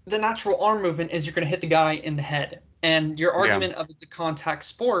 the natural arm movement is you're going to hit the guy in the head. And your argument of it's a contact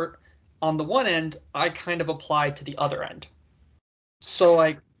sport, on the one end, I kind of apply to the other end. So,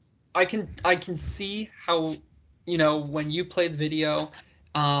 like, I can see how, when you play the video,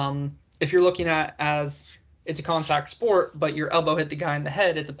 if you're looking at as it's a contact sport, but your elbow hit the guy in the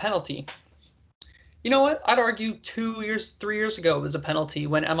head, it's a penalty. You know what? I'd argue 3 years ago it was a penalty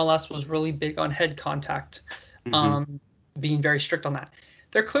when MLS was really big on head contact, being very strict on that.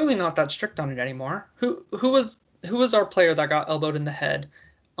 They're clearly not that strict on it anymore. Who was our player that got elbowed in the head,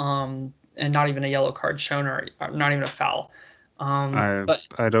 and not even a yellow card shown or not even a foul? But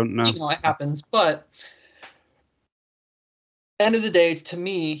I don't know. It happens, but. End of the day, to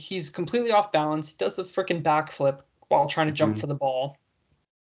me, he's completely off balance. He does a freaking backflip while trying to jump for the ball,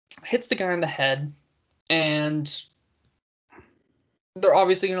 hits the guy in the head, and they're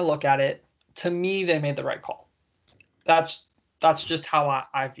obviously going to look at it. To me, they made the right call. That's just how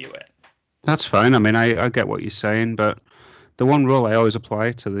I view it. That's fine. I mean, I get what you're saying, but the one rule I always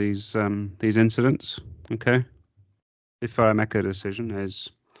apply to these incidents, okay, before I make a decision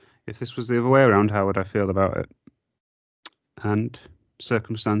is, if this was the other way around, how would I feel about it? And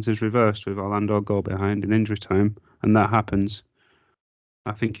circumstances reversed with Orlando goal behind in injury time, and that happens,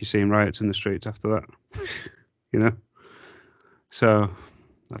 I think you're seeing riots in the streets after that. So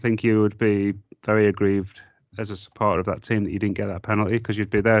I think you would be very aggrieved as a supporter of that team that you didn't get that penalty, because you'd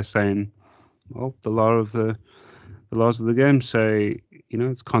be there saying, well, the laws of the game say,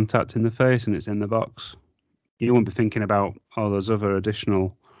 it's contact in the face and it's in the box. You won't be thinking about all those other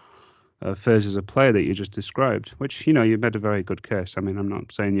additional phases of play that you just described, which, you made a very good case. I mean, I'm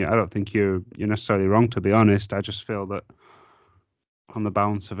not saying I don't think you're necessarily wrong, to be honest. I just feel that on the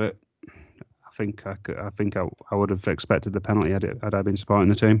balance of it, I think I would have expected the penalty had I been supporting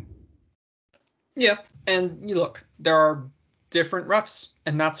the team. Yeah, and you look, there are different refs,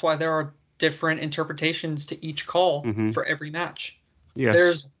 and that's why there are different interpretations to each call for every match.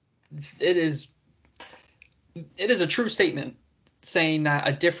 Yes. It is a true statement saying that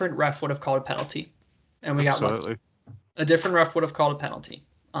a different ref would have called a penalty, and we got lucky. A different ref would have called a penalty.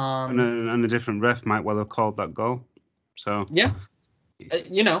 And a different ref might well have called that goal. So yeah,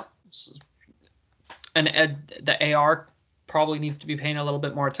 and the AR probably needs to be paying a little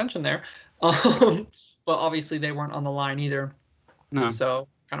bit more attention there. But obviously they weren't on the line either. No. So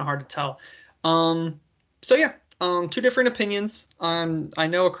kind of hard to tell. So yeah, two different opinions. I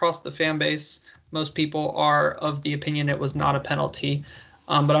know across the fan base, most people are of the opinion it was not a penalty,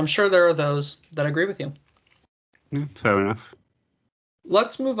 but I'm sure there are those that agree with you. Yeah, fair enough.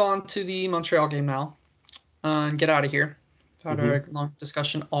 Let's move on to the Montreal game now. and get out of here. Had a long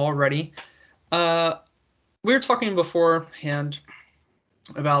discussion already. We were talking beforehand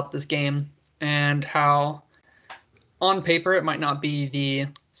about this game and how on paper it might not be the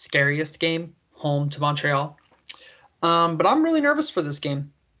scariest game home to Montreal. But I'm really nervous for this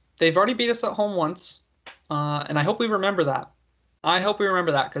game. They've already beat us at home once, and I hope we remember that. I hope we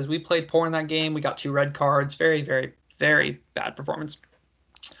remember that because we played poor in that game. We got 2 red cards. Very, very, very bad performance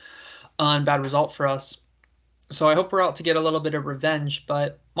and bad result for us. So I hope we're out to get a little bit of revenge.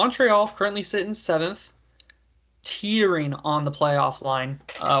 But Montreal currently sitting 7th, teetering on the playoff line,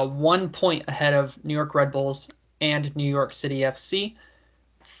 1 point ahead of New York Red Bulls and New York City FC,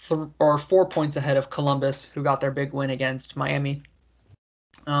 or 4 points ahead of Columbus, who got their big win against Miami.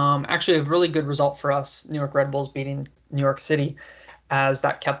 Actually, a really good result for us, New York Red Bulls beating New York City, as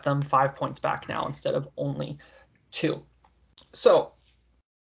that kept them 5 points back now instead of only 2. So,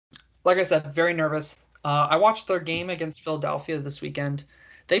 like I said, very nervous. I watched their game against Philadelphia this weekend.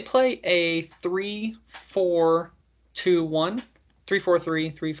 They play a 3-4-2-1, 3-4-3,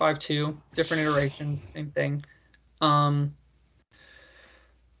 3-5-2, different iterations, same thing.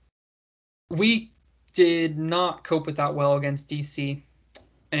 We did not cope with that well against DC,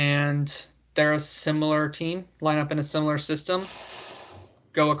 and they're a similar team, line up in a similar system,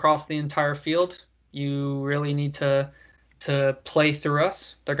 go across the entire field. You really need to play through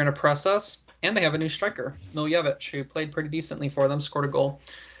us. They're going to press us, and they have a new striker, Miljevic, who played pretty decently for them, scored a goal.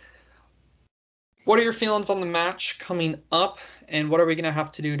 What are your feelings on the match coming up, and what are we going to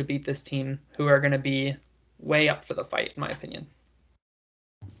have to do to beat this team, who are going to be way up for the fight, in my opinion?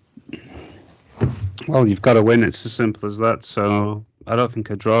 Well, you've got to win. It's as simple as that. So I don't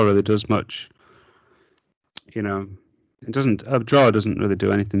think a draw really does much. You know, a draw doesn't really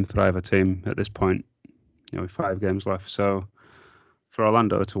do anything for either team at this point. With 5 games left. So for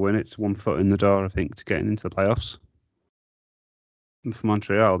Orlando to win, it's 1 foot in the door, I think, to getting into the playoffs. And for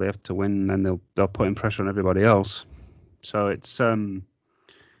Montreal, they have to win, and then they'll put in pressure on everybody else. So it's you're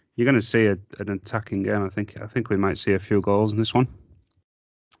going to see an attacking game. I think we might see a few goals in this one.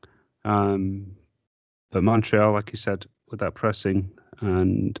 But Montreal, like you said, with that pressing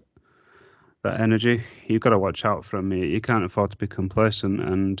and that energy, you've got to watch out for them. You can't afford to be complacent.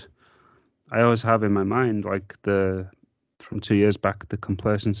 And I always have in my mind, like from 2 years back, the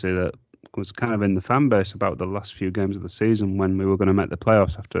complacency that was kind of in the fan base about the last few games of the season when we were going to make the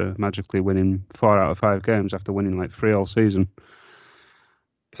playoffs after magically winning 4 out of 5 games after winning like 3 all season.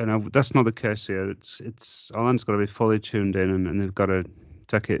 That's not the case here. It's Orlando's got to be fully tuned in, and they've got to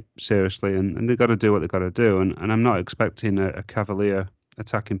take it seriously, and they've got to do what they've got to do. And I'm not expecting a cavalier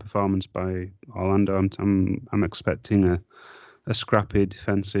attacking performance by Orlando. I'm expecting a scrappy,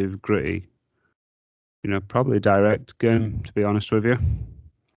 defensive, gritty, probably direct game, to be honest with you.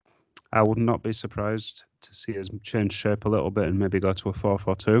 I would not be surprised to see us change shape a little bit and maybe go to a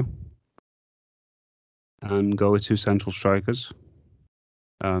 4-4-2 and go with 2 central strikers.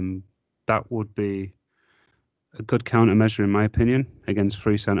 That would be a good countermeasure, in my opinion, against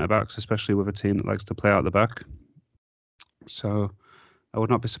 3 centre-backs, especially with a team that likes to play out the back. So I would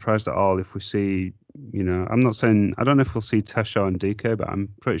not be surprised at all if we see, I'm not saying, I don't know if we'll see Tesho and DK, but I'm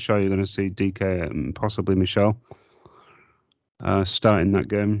pretty sure you're going to see DK and possibly Michel starting that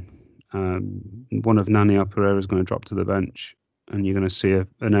game. One of Nani or Pereira is going to drop to the bench, and you're going to see an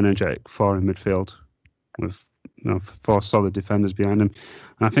energetic 4 in midfield with 4 solid defenders behind him.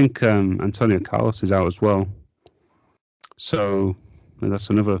 And I think Antonio Carlos is out as well. So that's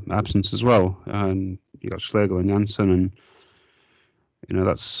another absence as well. And you got Schlegel and Janssen, and I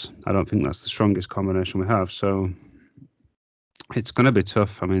don't think that's the strongest combination we have. So it's going to be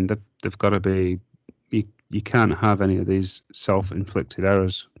tough. I mean, they've got to be. You can't have any of these self-inflicted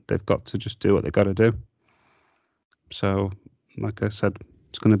errors. They've got to just do what they've got to do. So, like I said,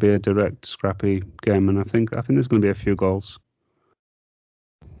 it's going to be a direct, scrappy game, and I think there's going to be a few goals.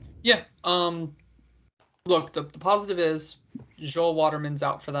 Yeah. Look, the positive is Joel Waterman's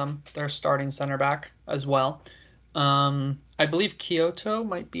out for them. They're starting center back as well. I believe Kyoto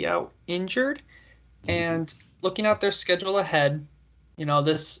might be out injured. And looking at their schedule ahead,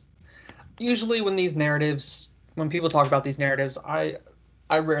 this usually when people talk about these narratives, I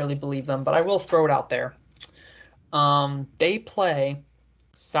rarely believe them, but I will throw it out there. They play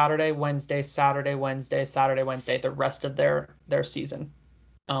Saturday, Wednesday, Saturday, Wednesday, Saturday, Wednesday, the rest of their season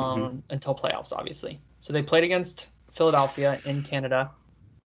until playoffs, obviously. So they played against Philadelphia in Canada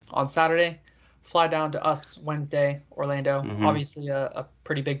on Saturday, fly down to us Wednesday, Orlando, obviously a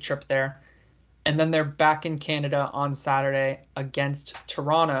pretty big trip there. And then they're back in Canada on Saturday against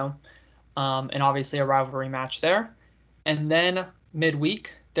Toronto, and obviously a rivalry match there. And then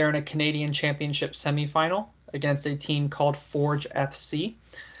midweek, They're in a Canadian Championship semifinal against a team called Forge FC.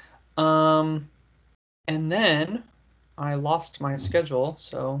 And then I lost my schedule,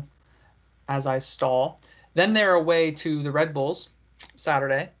 so as I stall. Then they're away to the Red Bulls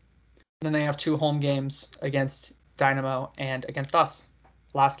Saturday. Then they have 2 home games against Dynamo and against us.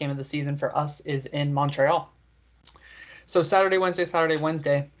 Last game of the season for us is in Montreal. So Saturday,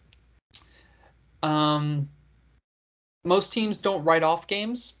 Wednesday. Most teams don't write off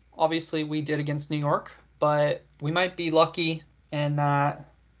games. Obviously, we did against New York, but we might be lucky in that,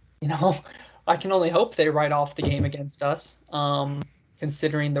 I can only hope they write off the game against us,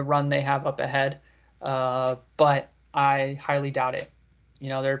 considering the run they have up ahead. But I highly doubt it.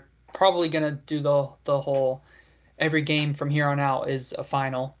 They're probably going to do the whole every game from here on out is a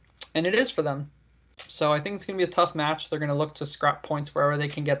final, and it is for them. So I think it's going to be a tough match. They're going to look to scrap points wherever they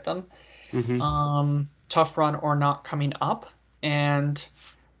can get them. Tough run or not coming up, and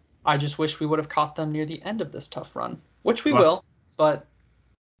I just wish we would have caught them near the end of this tough run, which we will, but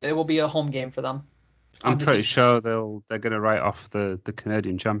it will be a home game for them. I'm pretty sure they're going to write off the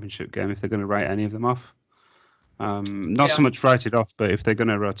Canadian Championship game if they're going to write any of them off. Not so much write it off, but if they're going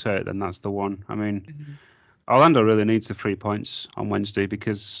to rotate, then that's the one. I mean, Orlando really needs the 3 points on Wednesday,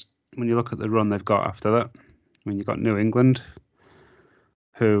 because when you look at the run they've got after that, I mean, you've got New England,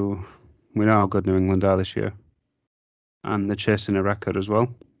 who we know how good New England are this year, and they're chasing a record as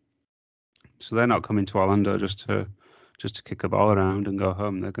well. So they're not coming to Orlando just to kick a ball around and go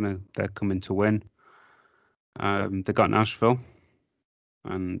home. They're coming to win. They got Nashville,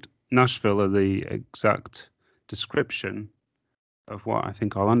 and Nashville are the exact description of what I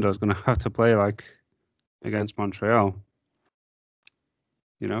think Orlando is going to have to play like against Montreal.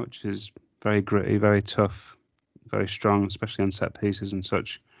 Which is very gritty, very tough, very strong, especially on set pieces and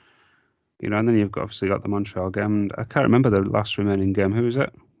such. And then you've obviously got the Montreal game, and I can't remember the last remaining game. Who is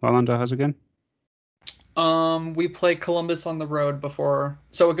it Orlando has again? We play Columbus on the road before,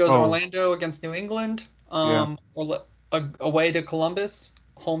 so it goes Orlando against New England, away to Columbus,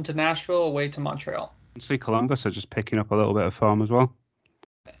 home to Nashville, away to Montreal. See, Columbus are just picking up a little bit of form as well.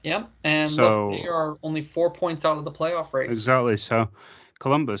 Yep, and look, they are only 4 points out of the playoff race. Exactly. So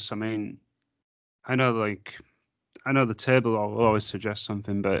Columbus, I mean, I know the table will always suggest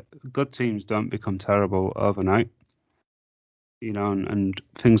something, but good teams don't become terrible overnight. And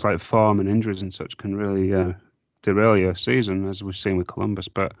things like form and injuries and such can really derail your season, as we've seen with Columbus.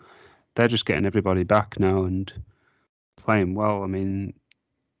 But they're just getting everybody back now and playing well. I mean,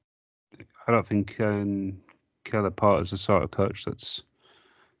 I don't think Caleb Porter's the sort of coach that's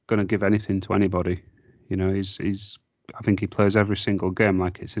going to give anything to anybody. He's I think he plays every single game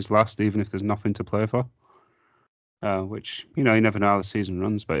like it's his last, even if there's nothing to play for. Which you never know how the season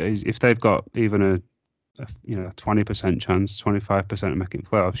runs, but if they've got even a 20% chance, 25% of making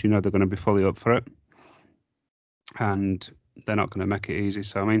playoffs, they're going to be fully up for it, and they're not going to make it easy.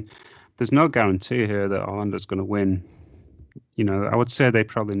 So I mean, there's no guarantee here that Orlando's going to win. I would say they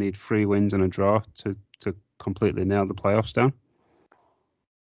probably need 3 wins and a draw to completely nail the playoffs down.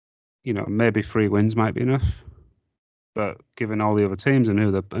 Maybe 3 wins might be enough, but given all the other teams and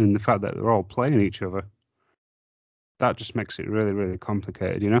the fact that they're all playing each other, that just makes it really, really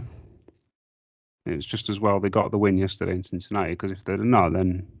complicated. It's just as well they got the win yesterday in Cincinnati, because if they'd not,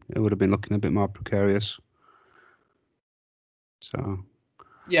 then it would have been looking a bit more precarious. So,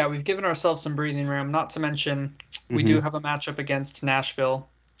 yeah, we've given ourselves some breathing room. Not to mention, we do have a matchup against Nashville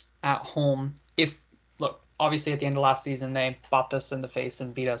at home. Obviously at the end of last season, they bopped us in the face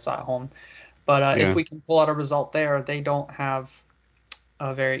and beat us at home. But if we can pull out a result there, they don't have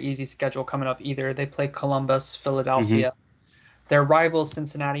a very easy schedule coming up either. They play Columbus, Philadelphia. Their rivals,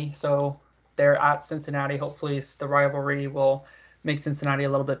 Cincinnati. So they're at Cincinnati. Hopefully the rivalry will make Cincinnati a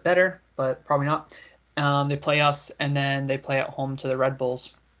little bit better, but probably not. They play us, and then they play at home to the Red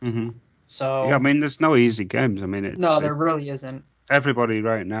Bulls. So yeah, I mean, there's no easy games. I mean, there really isn't. Everybody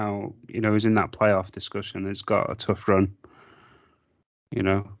right now, who's in that playoff discussion has got a tough run.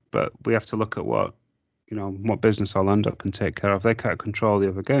 But we have to look at what business Orlando can take care of. They can't control the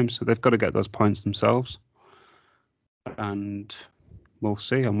other games, so they've got to get those points themselves. And we'll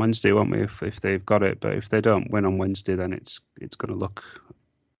see on Wednesday, won't we, if they've got it. But if they don't win on Wednesday, then it's going to look,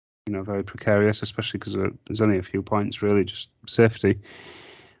 very precarious, especially because there's only a few points, really, just safety.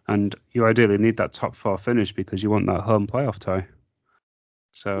 And you ideally need that top 4 finish because you want that home playoff tie.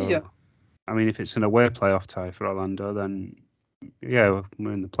 So, I mean, if it's an away playoff tie for Orlando, then, yeah,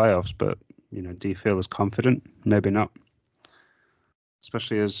 we're in the playoffs. But, do you feel as confident? Maybe not.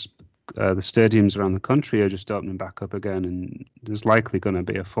 Especially as the stadiums around the country are just opening back up again, and there's likely going to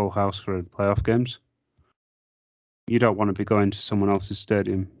be a full house for playoff games. you don't want to be going to someone else's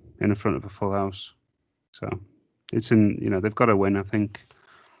stadium in front of a full house. So it's they've got to win. I think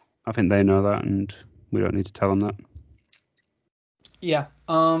they know that, and we don't need to tell them that. Yeah.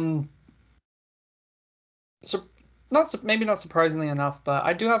 So maybe not surprisingly enough, but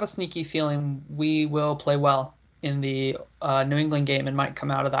I do have a sneaky feeling we will play well in the New England game and might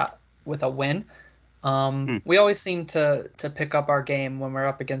come out of that with a win. We always seem to pick up our game when we're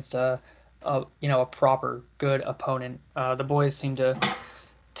up against a proper good opponent. The boys seem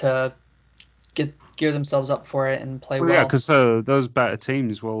to gear themselves up for it and play well. Yeah, because those better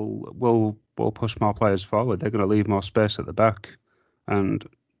teams will push more players forward. They're going to leave more space at the back, and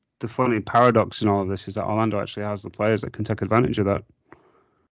the funny paradox in all of this is that Orlando actually has the players that can take advantage of that.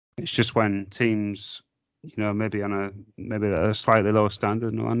 It's just when teams, maybe at a slightly lower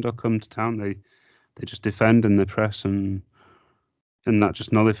standard than Orlando come to town, they just defend and they press, and that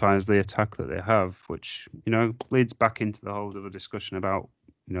just nullifies the attack that they have, which leads back into the whole other discussion about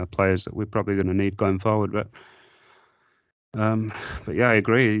players that we're probably going to need going forward. But yeah, I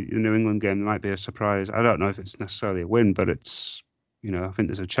agree. The New England game might be a surprise. I don't know if it's necessarily a win, but it's I think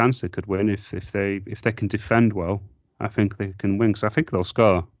there's a chance they could win if they can defend well. I think they can win, because I think they'll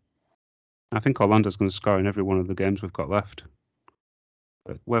score. I think Orlando's going to score in every one of the games we've got left.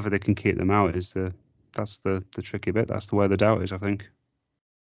 But whether they can keep them out that's the tricky bit. That's where the doubt is, I think.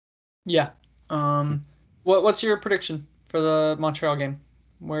 Yeah. What's your prediction for the Montreal game?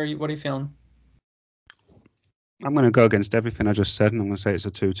 What are you feeling? I'm going to go against everything I just said, and I'm going to say it's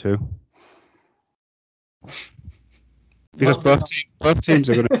a 2-2. Because both teams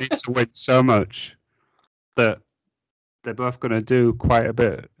are going to need to win so much that they're both going to do quite a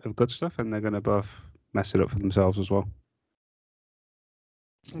bit of good stuff, and they're going to both mess it up for themselves as well.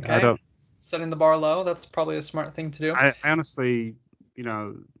 Okay. Setting the bar low, that's probably a smart thing to do. I honestly,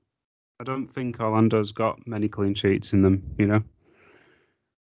 I don't think Orlando's got many clean sheets in them,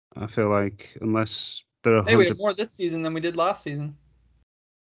 I feel like unless they're 100%... Hey, we have more this season than we did last season.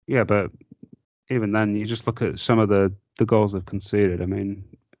 Yeah, but even then, you just look at some of the goals they've conceded. I mean,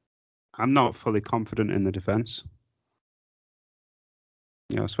 I'm not fully confident in the defense.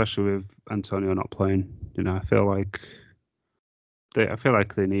 Especially with Antonio not playing. I feel like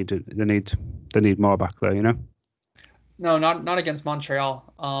they need more back there. No, not against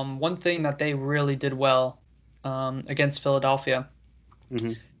Montreal. One thing that they really did well against Philadelphia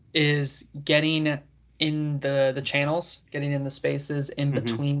is getting in the channels, getting in the spaces in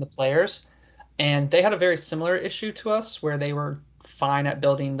between the players. And they had a very similar issue to us where they were fine at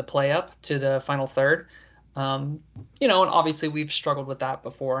building the play up to the final third. And obviously we've struggled with that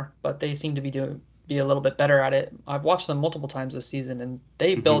before, but they seem to be a little bit better at it. I've watched them multiple times this season, and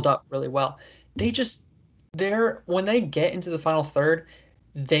they build up really well. When they get into the final third,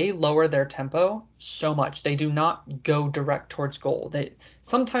 they lower their tempo so much. They do not go direct towards goal.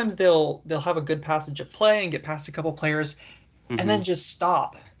 Sometimes they'll have a good passage of play and get past a couple players, and then just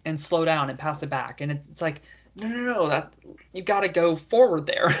stop and slow down and pass it back. And it's like, no, that you got to go forward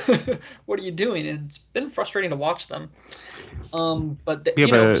there. What are you doing? And it's been frustrating to watch them. But on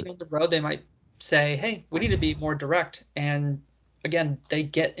the road, they might say, hey, we need to be more direct. And again, they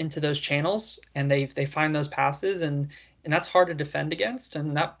get into those channels and they find those passes, and that's hard to defend against,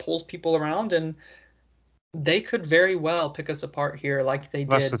 and that pulls people around, and they could very well pick us apart here like they did.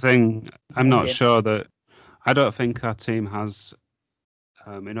 That's the thing. I'm not sure that... I don't think our team has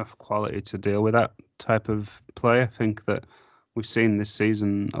enough quality to deal with that type of play. I think that we've seen this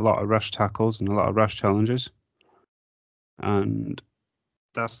season a lot of rush tackles and a lot of rush challenges, and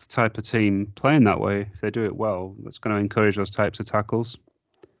that's the type of team playing that way. If they do it well, that's going to encourage those types of tackles.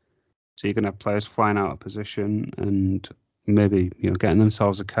 So you're going to have players flying out of position and maybe getting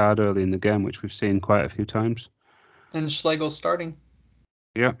themselves a card early in the game, which we've seen quite a few times. And Schlegel's starting.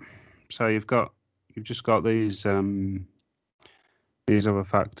 Yeah. So you've just got these other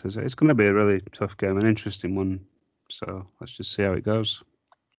factors. It's going to be a really tough game, an interesting one. So let's just see how it goes.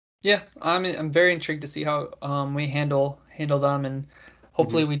 Yeah, I'm very intrigued to see how we handle them, and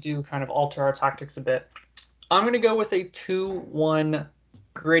hopefully we do kind of alter our tactics a bit. I'm going to go with a 2-1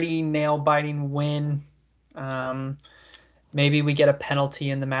 gritty, nail-biting win. Maybe we get a penalty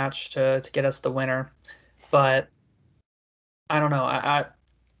in the match to get us the winner, but I don't know.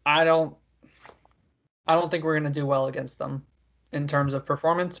 I don't think we're going to do well against them in terms of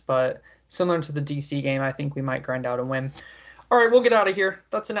performance, but similar to the DC game, I think we might grind out a win. All right, we'll get out of here.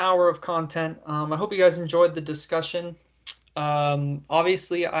 That's an hour of content. I hope you guys enjoyed the discussion.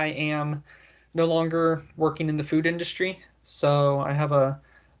 Obviously, I am no longer working in the food industry, so I have a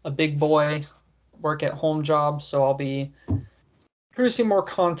big boy work at home job, so I'll be producing more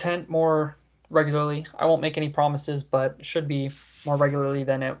content, more regularly. I won't make any promises, but it should be more regularly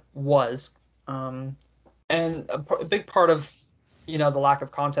than it was. And a big part of, the lack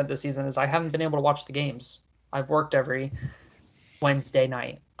of content this season is I haven't been able to watch the games. I've worked every Wednesday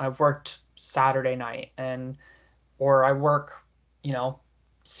night. I've worked Saturday night, or I work,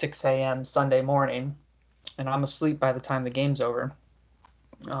 6 a.m. Sunday morning, and I'm asleep by the time the game's over.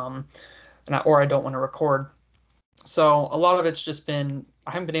 Or I don't want to record. So a lot of it's just been,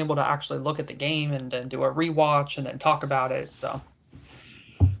 I haven't been able to actually look at the game and then do a rewatch and then talk about it. So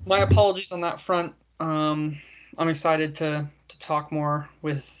my apologies on that front. I'm excited to talk more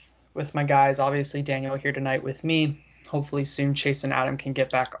with my guys. Obviously, Daniel here tonight with me. Hopefully soon Chase and Adam can get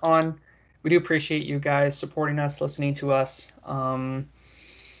back on. We do appreciate you guys supporting us, listening to us, because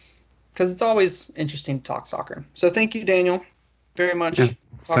it's always interesting to talk soccer. So thank you, Daniel, very much. Yeah,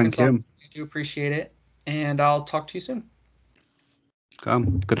 thank you. I do appreciate it, and I'll talk to you soon.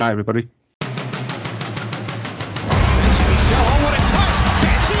 Good night, everybody. Oh, what a touch!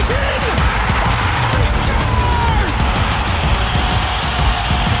 Benji's in! He scores!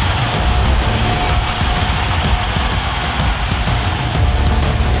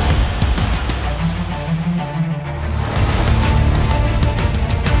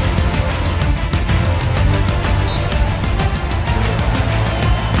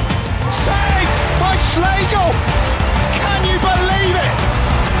 Saved by Schlegel! Can you believe it?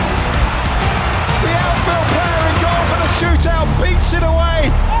 The outfield player in goal for the shootout beats it away,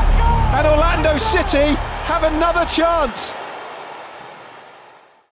 and Orlando City have another chance.